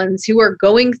loved ones who are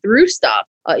going through stuff,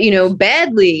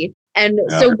 badly. And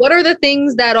so what are the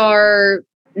things that are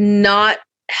not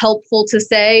helpful to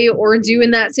say or do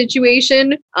in that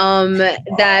situation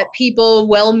that people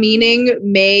well-meaning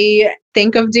may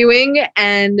think of doing?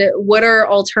 And what are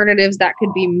alternatives that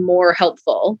could be more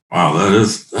helpful? Wow,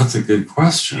 that's a good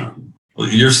question.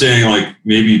 You're saying like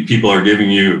maybe people are giving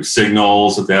you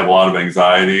signals that they have a lot of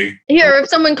anxiety? Yeah, or if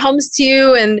someone comes to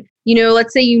you and,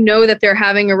 let's say that they're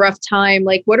having a rough time,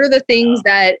 like what are the things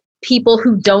that people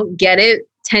who don't get it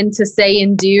tend to say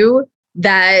and do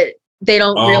that they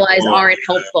don't realize aren't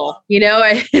helpful,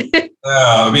 I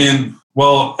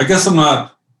guess I'm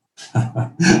not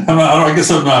I guess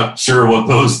I'm not sure what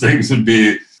those things would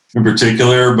be in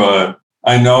particular, but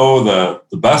I know that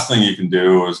the best thing you can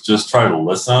do is just try to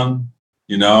listen,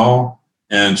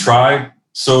 and try.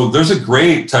 So there's a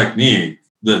great technique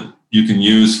that you can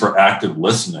use for active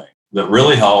listening that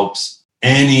really helps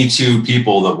any two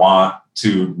people that want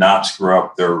to not screw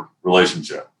up their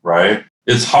relationship, right?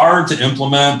 It's hard to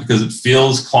implement because it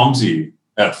feels clumsy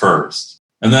at first.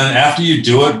 And then after you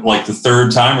do it like the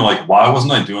third time, you're like, why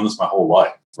wasn't I doing this my whole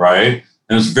life, right?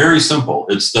 And it's very simple.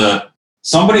 It's that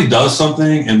somebody does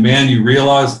something and man, you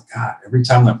realize, God, every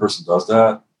time that person does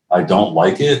that, I don't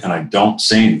like it and I don't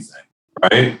say anything,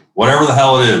 right? Whatever the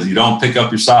hell it is, you don't pick up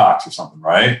your socks or something,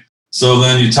 right? So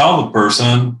then you tell the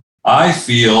person, I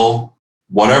feel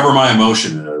whatever my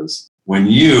emotion is when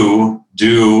you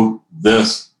do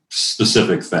this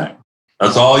specific thing.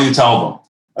 That's all you tell them.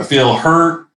 I feel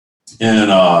hurt and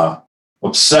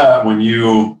upset when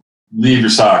you leave your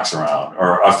socks around,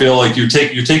 or I feel like you're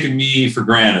taking me for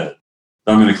granted.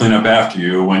 I'm going to clean up after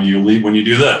you when you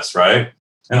do this, right?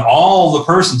 And all the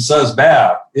person says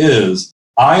back is,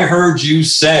 I heard you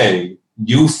say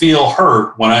you feel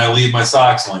hurt when I leave my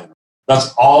socks laying around.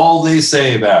 That's all they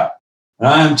say back. And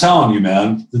I'm telling you,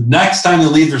 man, the next time they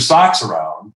leave their socks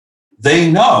around, they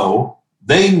know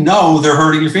they're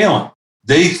hurting your feeling.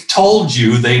 They told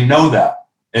you they know that.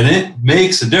 And it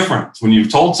makes a difference when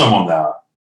you've told someone that.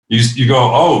 You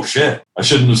go, oh shit, I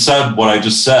shouldn't have said what I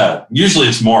just said. Usually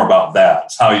it's more about that.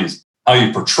 It's how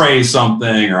you portray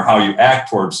something or how you act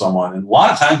towards someone. And a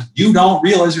lot of times you don't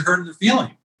realize you're hurting their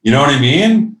feeling. You know what I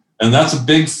mean? And that's a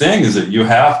big thing, is that you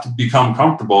have to become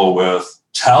comfortable with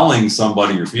telling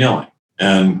somebody you're feeling.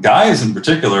 And guys in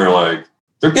particular, like,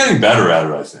 they're getting better at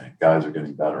it, I think. Guys are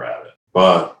getting better at it.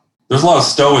 But there's a lot of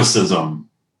stoicism,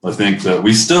 I think, that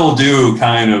we still do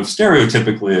kind of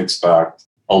stereotypically expect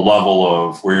a level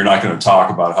of where you're not going to talk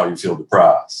about how you feel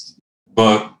depressed.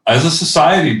 But as a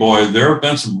society boy, there have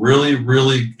been some really,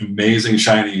 really amazing,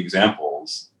 shining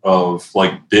examples of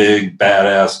like big,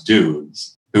 badass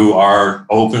dudes who are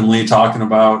openly talking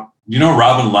about,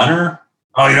 Robin Leonard?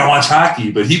 Oh, you don't watch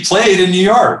hockey, but he played in New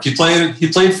York. He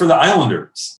played for the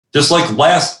Islanders just like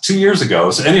last 2 years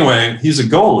ago. So anyway, he's a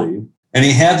goalie and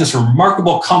he had this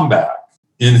remarkable comeback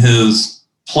in his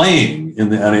playing in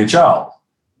the NHL.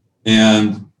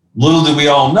 And little did we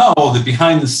all know that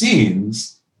behind the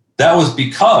scenes, that was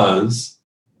because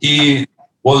he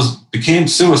became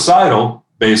suicidal,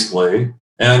 basically,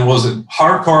 and was a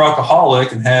hardcore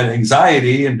alcoholic and had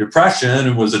anxiety and depression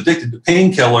and was addicted to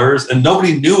painkillers, and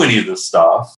nobody knew any of this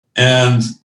stuff. And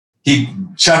he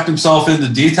checked himself into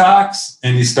detox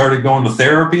and he started going to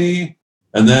therapy.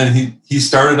 And then he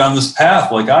started on this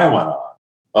path like I went on,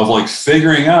 of like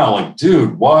figuring out, like,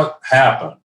 dude, what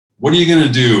happened? What are you going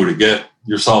to do to get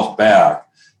yourself back?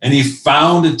 And he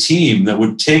found a team that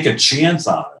would take a chance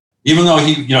on it, even though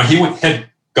he had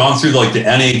gone through like the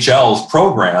NHL's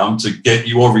program to get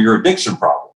you over your addiction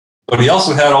problem. But he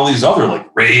also had all these other like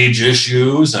rage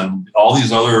issues and all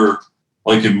these other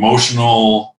like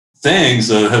emotional things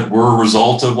that were a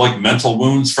result of like mental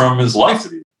wounds from his life.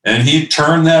 And he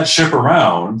turned that ship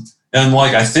around. And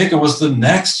like, I think it was the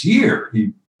next year,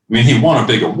 he won a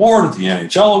big award at the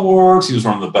NHL awards. He was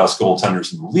one of the best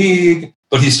goaltenders in the league,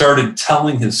 but he started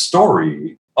telling his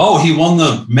story. Oh, he won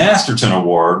the Masterton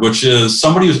Award, which is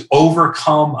somebody who's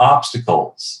overcome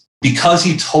obstacles. Because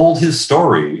he told his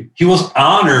story, he was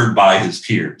honored by his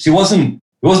peers. He wasn't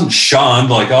shunned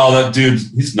like, oh, that dude,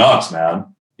 he's nuts, man.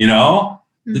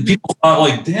 Mm-hmm. The people thought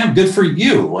like, damn, good for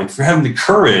you, like for having the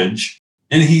courage.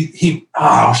 And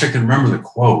I wish I could remember the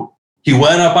quote. He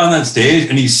went up on that stage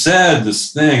and he said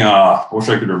this thing, I wish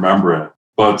I could remember it.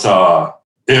 but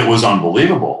it was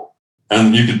unbelievable.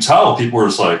 And you could tell people were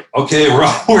just like, okay,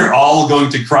 we're all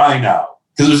going to cry now,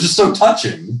 because it was just so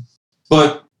touching,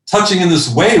 but touching in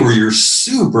this way where you're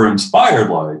super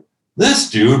inspired. Like, this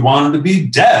dude wanted to be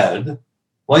dead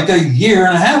like a year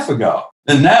and a half ago.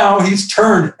 And now he's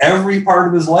turned every part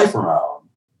of his life around.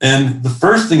 And the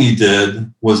first thing he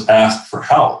did was ask for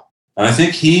help. And I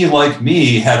think he, like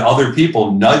me, had other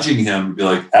people nudging him to be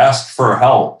like, ask for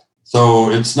help. So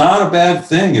it's not a bad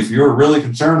thing if you're really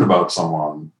concerned about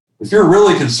someone. If you're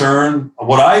really concerned,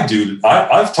 what I do,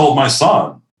 I've told my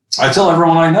son, I tell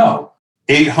everyone I know,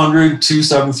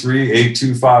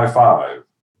 800-273-8255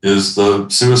 is the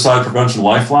suicide prevention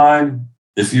lifeline.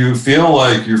 If you feel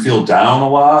like you feel down a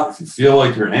lot, if you feel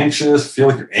like you're anxious, feel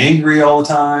like you're angry all the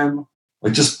time,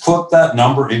 like just put that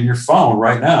number in your phone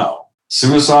right now.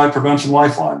 Suicide prevention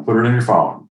lifeline, put it in your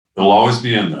phone. It'll always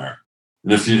be in there.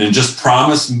 And just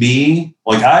promise me,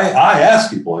 like I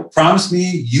ask people, like, promise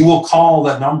me you will call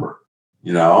that number.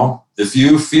 You know, if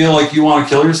you feel like you want to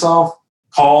kill yourself,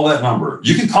 call that number.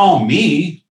 You can call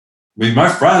me. I mean, my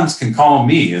friends can call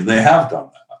me, and they have done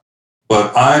that.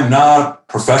 But I'm not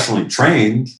professionally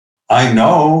trained. I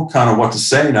know kind of what to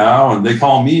say now, and they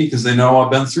call me because they know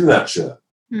I've been through that shit.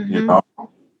 Mm-hmm. You know,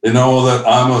 they know that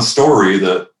I'm a story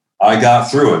that I got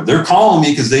through it. They're calling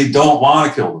me because they don't want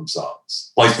to kill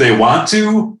themselves. Like, they want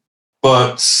to,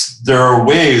 but there are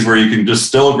ways where you can just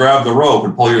still grab the rope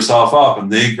and pull yourself up.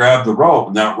 And they grabbed the rope,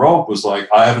 and that rope was like,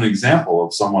 I have an example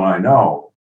of someone I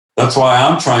know. That's why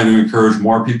I'm trying to encourage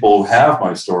more people who have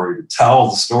my story to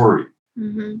tell the story.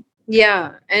 Mm-hmm.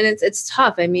 Yeah. And it's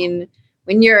tough. I mean,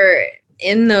 when you're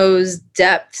in those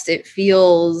depths, it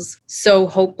feels so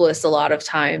hopeless a lot of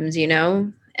times, you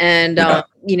know? And,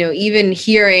 you know, even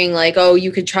hearing like, oh,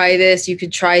 you could try this, you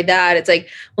could try that. It's like,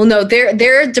 well, no,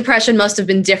 their depression must have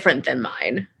been different than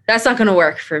mine. That's not going to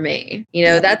work for me. You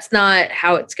know, that's not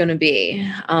how it's going to be.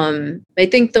 I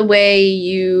think the way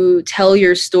you tell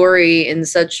your story in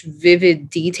such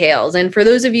vivid details, and for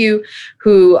those of you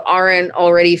who aren't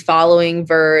already following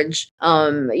Verge,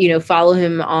 you know, follow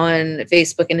him on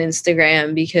Facebook and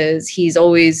Instagram, because he's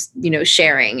always, you know,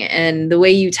 sharing. And the way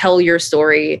you tell your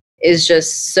story is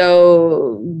just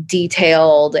so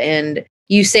detailed, and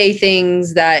you say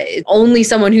things that only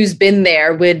someone who's been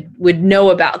there would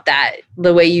know about that,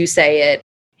 the way you say it.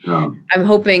 Yeah. I'm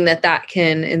hoping that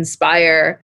can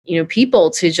inspire, you know,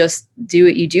 people to just do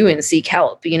what you do and seek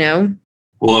help, you know?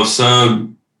 Well, I've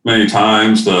said many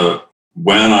times that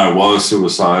when I was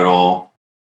suicidal,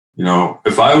 you know,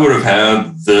 if I would have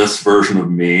had this version of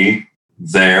me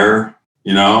there,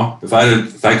 you know, if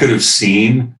I could have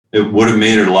seen, it would have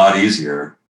made it a lot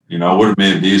easier. You know, it would have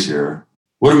made it easier.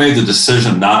 Would have made the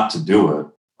decision not to do it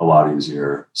a lot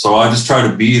easier. So I just try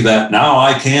to be that. Now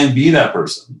I can be that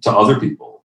person to other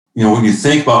people. You know, when you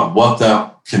think about what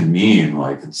that can mean,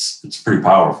 like it's pretty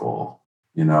powerful,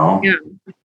 you know? Yeah.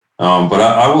 But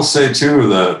I will say too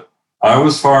that I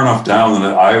was far enough down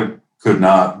that I could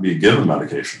not be given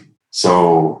medication.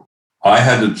 So I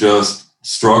had to just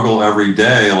struggle every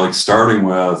day, like starting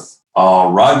with,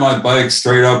 I'll ride my bike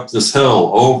straight up this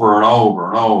hill over and over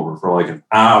and over for like an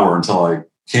hour until I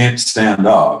can't stand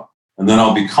up. And then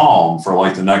I'll be calm for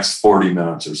like the next 40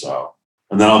 minutes or so.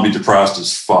 And then I'll be depressed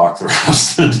as fuck the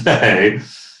rest of the day.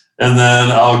 And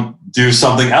then I'll do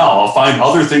something else. I'll find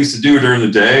other things to do during the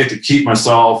day to keep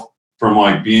myself from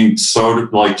like being so,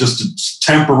 like just to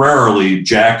temporarily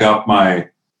jack up my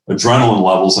adrenaline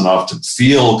levels enough to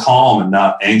feel calm and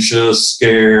not anxious,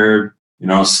 scared, you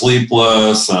know,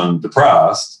 sleepless and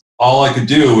depressed. All I could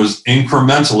do was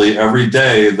incrementally every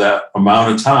day, that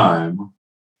amount of time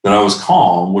that I was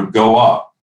calm would go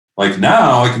up. Like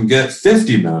now I can get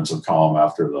 50 minutes of calm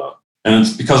after that. And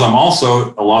it's because I'm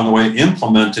also along the way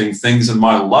implementing things in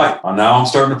my life. And now I'm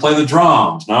starting to play the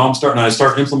drums. I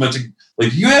start implementing,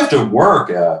 like you have to work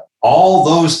at all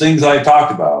those things I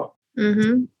talked about.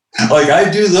 Mm-hmm. Like I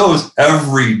do those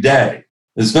every day,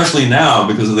 especially now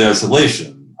because of the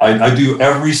isolation. I do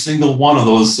every single one of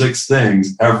those 6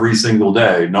 things every single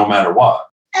day, no matter what.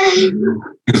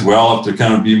 Because we all have to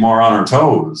kind of be more on our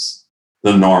toes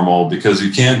than normal, because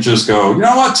you can't just go, you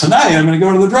know what, tonight I'm going to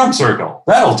go to the drum circle.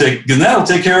 That'll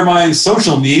take care of my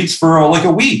social needs for like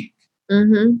a week.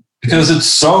 Mm-hmm. Because it's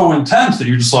so intense that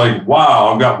you're just like,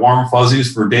 wow, I've got warm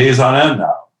fuzzies for days on end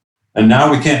now. And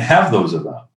now we can't have those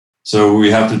events. So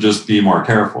we have to just be more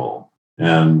careful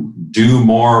and do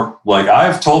more. Like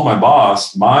I've told my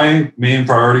boss, my main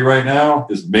priority right now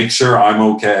is make sure I'm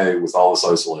okay with all this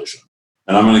isolation.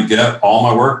 And I'm going to get all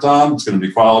my work done. It's going to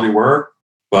be quality work.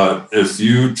 But if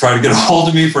you try to get a hold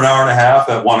of me for an hour and a half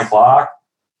at 1:00,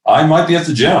 I might be at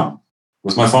the gym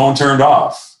with my phone turned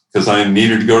off because I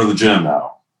needed to go to the gym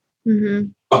now. Mm-hmm.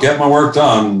 I'll get my work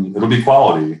done. It'll be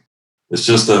quality. It's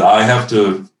just that I have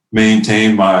to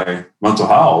maintain my mental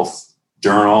health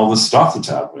during all this stuff that's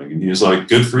happening. And he's like,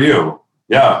 good for you.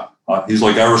 Yeah. He's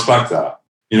like, I respect that.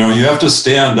 You know, you have to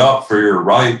stand up for your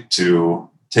right to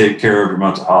take care of your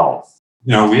mental health.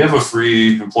 You know, we have a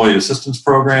free employee assistance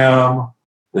program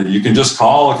that you can just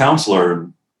call a counselor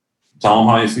and tell them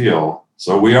how you feel.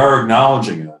 So we are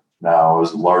acknowledging it now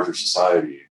as a larger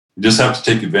society. You just have to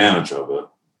take advantage of it,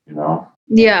 you know?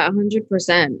 Yeah,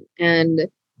 100%. And,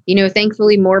 you know,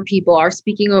 thankfully more people are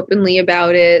speaking openly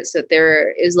about it, so that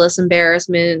there is less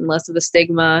embarrassment and less of a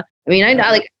stigma. I mean,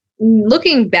 I like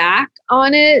looking back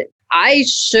on it, I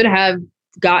should have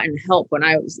gotten help when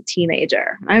I was a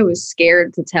teenager. I was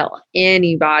scared to tell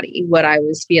anybody what I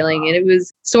was feeling. And it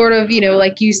was sort of, you know,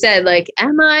 like you said, like,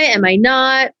 am I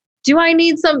not? Do I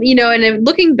need some, you know, and then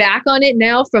looking back on it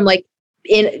now from like,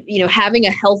 in, you know, having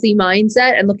a healthy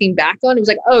mindset and looking back on it, it was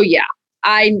like, oh yeah,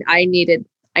 I needed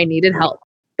help,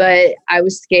 but I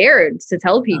was scared to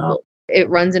tell people. It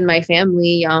runs in my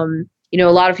family. You know,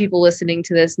 a lot of people listening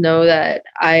to this know that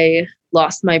I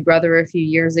lost my brother a few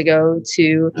years ago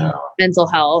to mental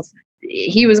health.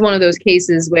 He was one of those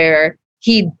cases where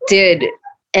he did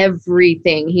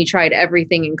everything. He tried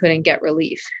everything and couldn't get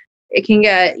relief. It can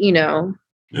get, you know,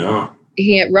 it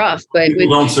can get rough, but people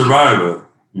don't survive it,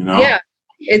 you know? Yeah,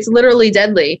 it's literally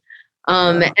deadly.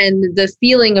 And the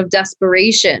feeling of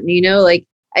desperation, you know, like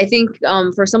I think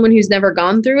for someone who's never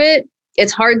gone through it,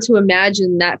 it's hard to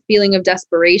imagine that feeling of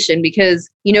desperation because,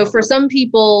 you know, for some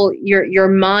people, your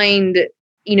mind,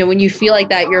 you know, when you feel like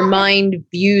that, your mind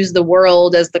views the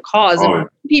world as the cause. And for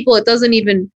some people, it doesn't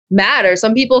even matter.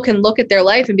 Some people can look at their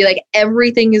life and be like,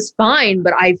 everything is fine,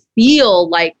 but I feel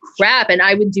like crap and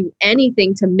I would do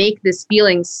anything to make this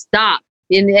feeling stop.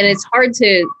 And it's hard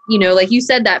to, you know, like you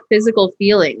said, that physical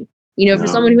feeling, you know, for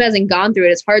someone who hasn't gone through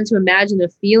it, it's hard to imagine a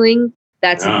feeling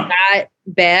that's that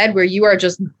bad where you are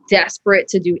just desperate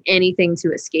to do anything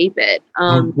to escape it.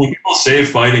 When people say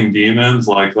fighting demons,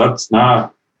 like that's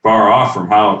not far off from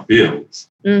how it feels.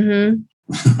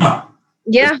 Mm-hmm.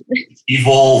 Yeah.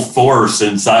 Evil force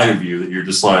inside of you that you're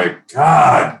just like,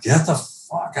 God, get the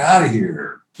fuck out of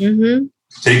here. Mm-hmm.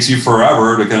 Takes you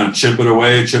forever to kind of chip it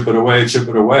away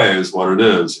is what it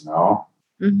is, you know?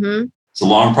 Mm-hmm. It's a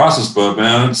long process, but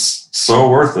man, it's so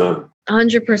worth it.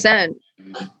 100%.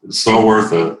 It's so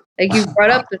worth it. Like you brought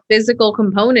up the physical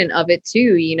component of it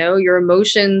too, you know, your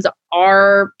emotions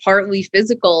are partly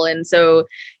physical. And so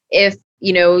if,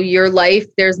 you know, your life,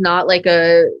 there's not like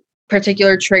a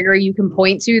particular trigger you can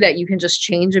point to that you can just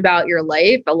change about your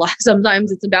life.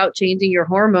 Sometimes it's about changing your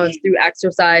hormones through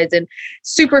exercise and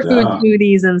superfood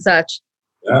smoothies and such.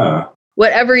 Yeah.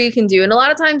 Whatever you can do. And a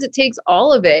lot of times it takes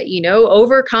all of it, you know,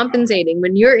 overcompensating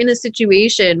when you're in a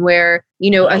situation where, you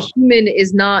know, a human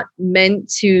is not meant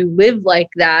to live like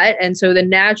that. And so the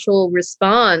natural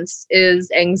response is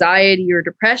anxiety or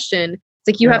depression. It's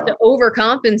like you have to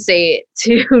overcompensate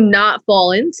to not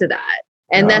fall into that.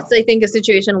 And that's, I think, a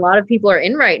situation a lot of people are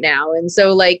in right now. And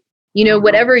so like, you know,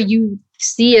 whatever you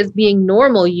see as being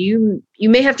normal, you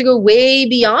may have to go way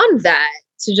beyond that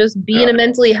to just be in a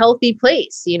mentally healthy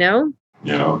place, you know?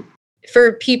 Yeah.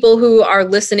 For people who are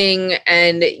listening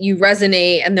and you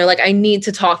resonate and they're like, I need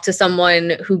to talk to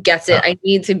someone who gets it. I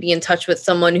need to be in touch with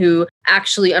someone who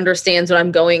actually understands what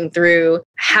I'm going through.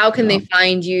 How can they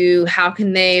find you? How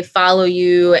can they follow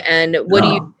you? And what do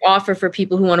you offer for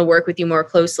people who want to work with you more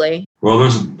closely? Well,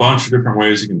 there's a bunch of different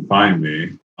ways you can find me.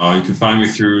 You can find me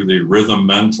through the Rhythm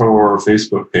Mentor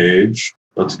Facebook page.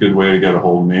 That's a good way to get a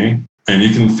hold of me. And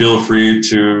you can feel free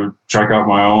to check out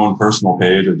my own personal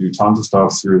page. I do tons of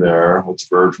stuff through there. It's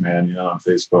Verge Mania on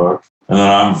Facebook. And then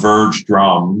I'm Verge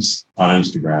Drums on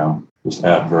Instagram, just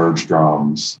at Verge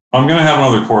Drums. I'm going to have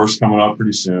another course coming up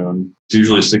pretty soon. It's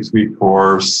usually a 6-week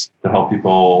course to help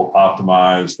people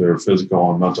optimize their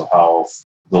physical and mental health.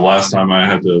 The last time I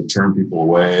had to turn people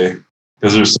away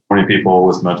because there's so many people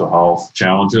with mental health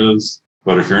challenges.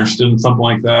 But if you're interested in something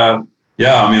like that,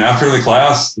 yeah, I mean, after the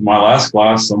class, my last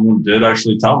class, someone did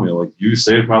actually tell me, like, you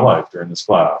saved my life during this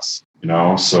class, you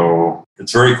know? So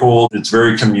it's very cool. It's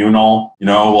very communal. You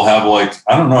know, we'll have like,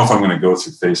 I don't know if I'm going to go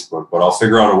through Facebook, but I'll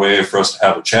figure out a way for us to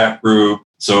have a chat group.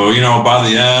 So, you know, by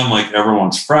the end, like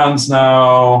everyone's friends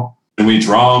now, and we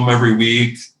drum every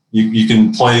week. You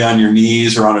can play on your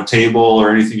knees or on a table or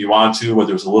anything you want to, but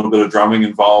there's a little bit of drumming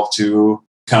involved too,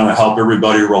 kind of help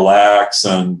everybody relax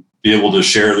and be able to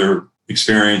share their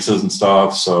experiences and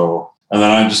stuff. So, and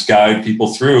then I just guide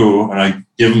people through and I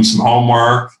give them some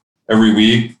homework every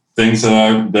week, things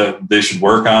that they should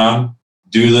work on.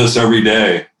 Do this every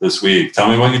day this week. Tell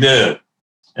me what you did.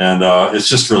 And it's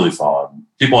just really fun.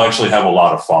 People actually have a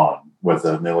lot of fun with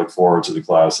it, and they look forward to the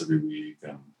class every week.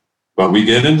 But we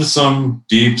get into some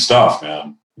deep stuff,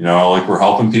 man. Like we're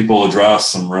helping people address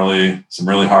some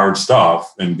really hard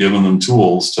stuff and giving them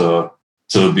tools to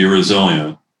be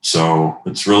resilient. So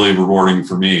it's really rewarding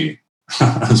for me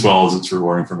as well as it's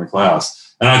rewarding for my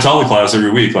class. And I tell the class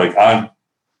every week, like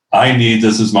I need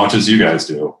this as much as you guys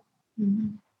do.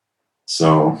 Mm-hmm.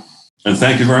 So, and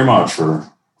thank you very much for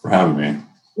having me.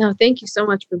 No, thank you so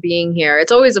much for being here.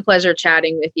 It's always a pleasure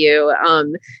chatting with you.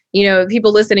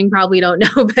 People listening probably don't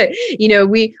know, but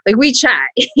we chat,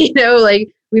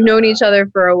 like we've known each other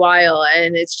for a while,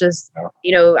 and it's just,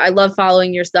 I love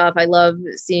following your stuff. I love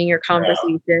seeing your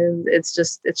conversations. Yeah. It's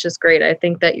just great. I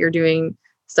think that you're doing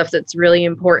stuff that's really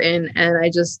important. And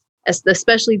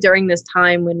especially during this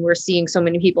time when we're seeing so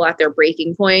many people at their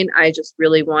breaking point, I just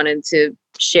really wanted to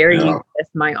share you with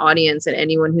my audience and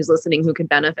anyone who's listening who could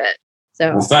benefit.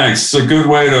 So, well, thanks. It's a good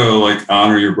way to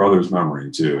honor your brother's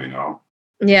memory too,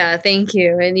 Yeah, thank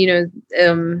you. And,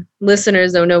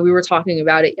 listeners don't know, we were talking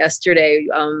about it yesterday,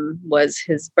 was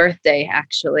his birthday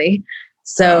actually.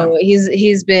 So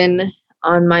he's been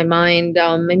on my mind.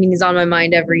 He's on my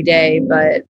mind every day,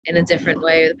 but in a different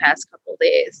way the past couple of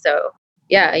days. So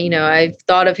yeah, I've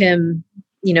thought of him,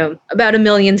 about 1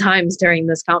 million times during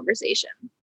this conversation.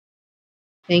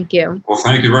 Thank you. Well,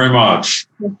 thank you very much.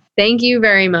 Thank you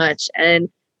very much. And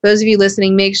those of you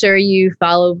listening, make sure you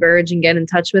follow Verge and get in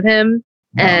touch with him.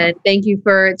 And thank you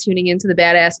for tuning into the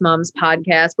Badass Moms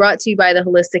podcast, brought to you by the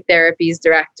Holistic Therapies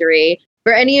Directory.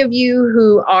 For any of you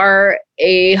who are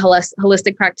a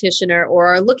holistic practitioner or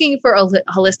are looking for a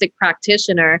holistic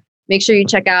practitioner, make sure you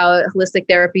check out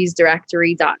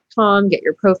holistictherapiesdirectory.com, get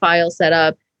your profile set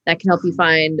up. That can help you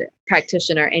find a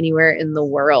practitioner anywhere in the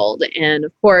world. And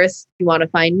of course, if you want to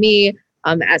find me,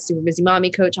 at Super Busy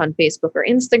Mommy Coach on Facebook or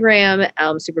Instagram,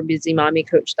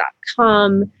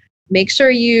 superbusymommycoach.com. Make sure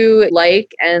you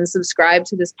like and subscribe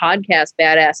to this podcast,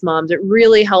 Badass Moms. It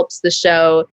really helps the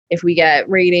show if we get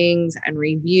ratings and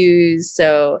reviews.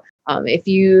 So if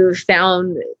you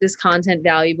found this content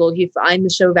valuable, if you find the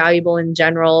show valuable in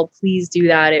general, please do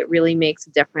that. It really makes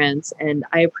a difference. And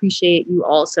I appreciate you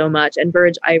all so much. And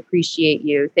Verge, I appreciate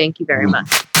you. Thank you very much.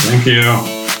 Thank you.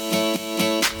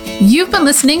 You've been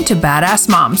listening to Badass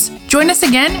Moms. Join us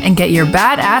again and get your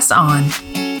badass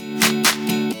on.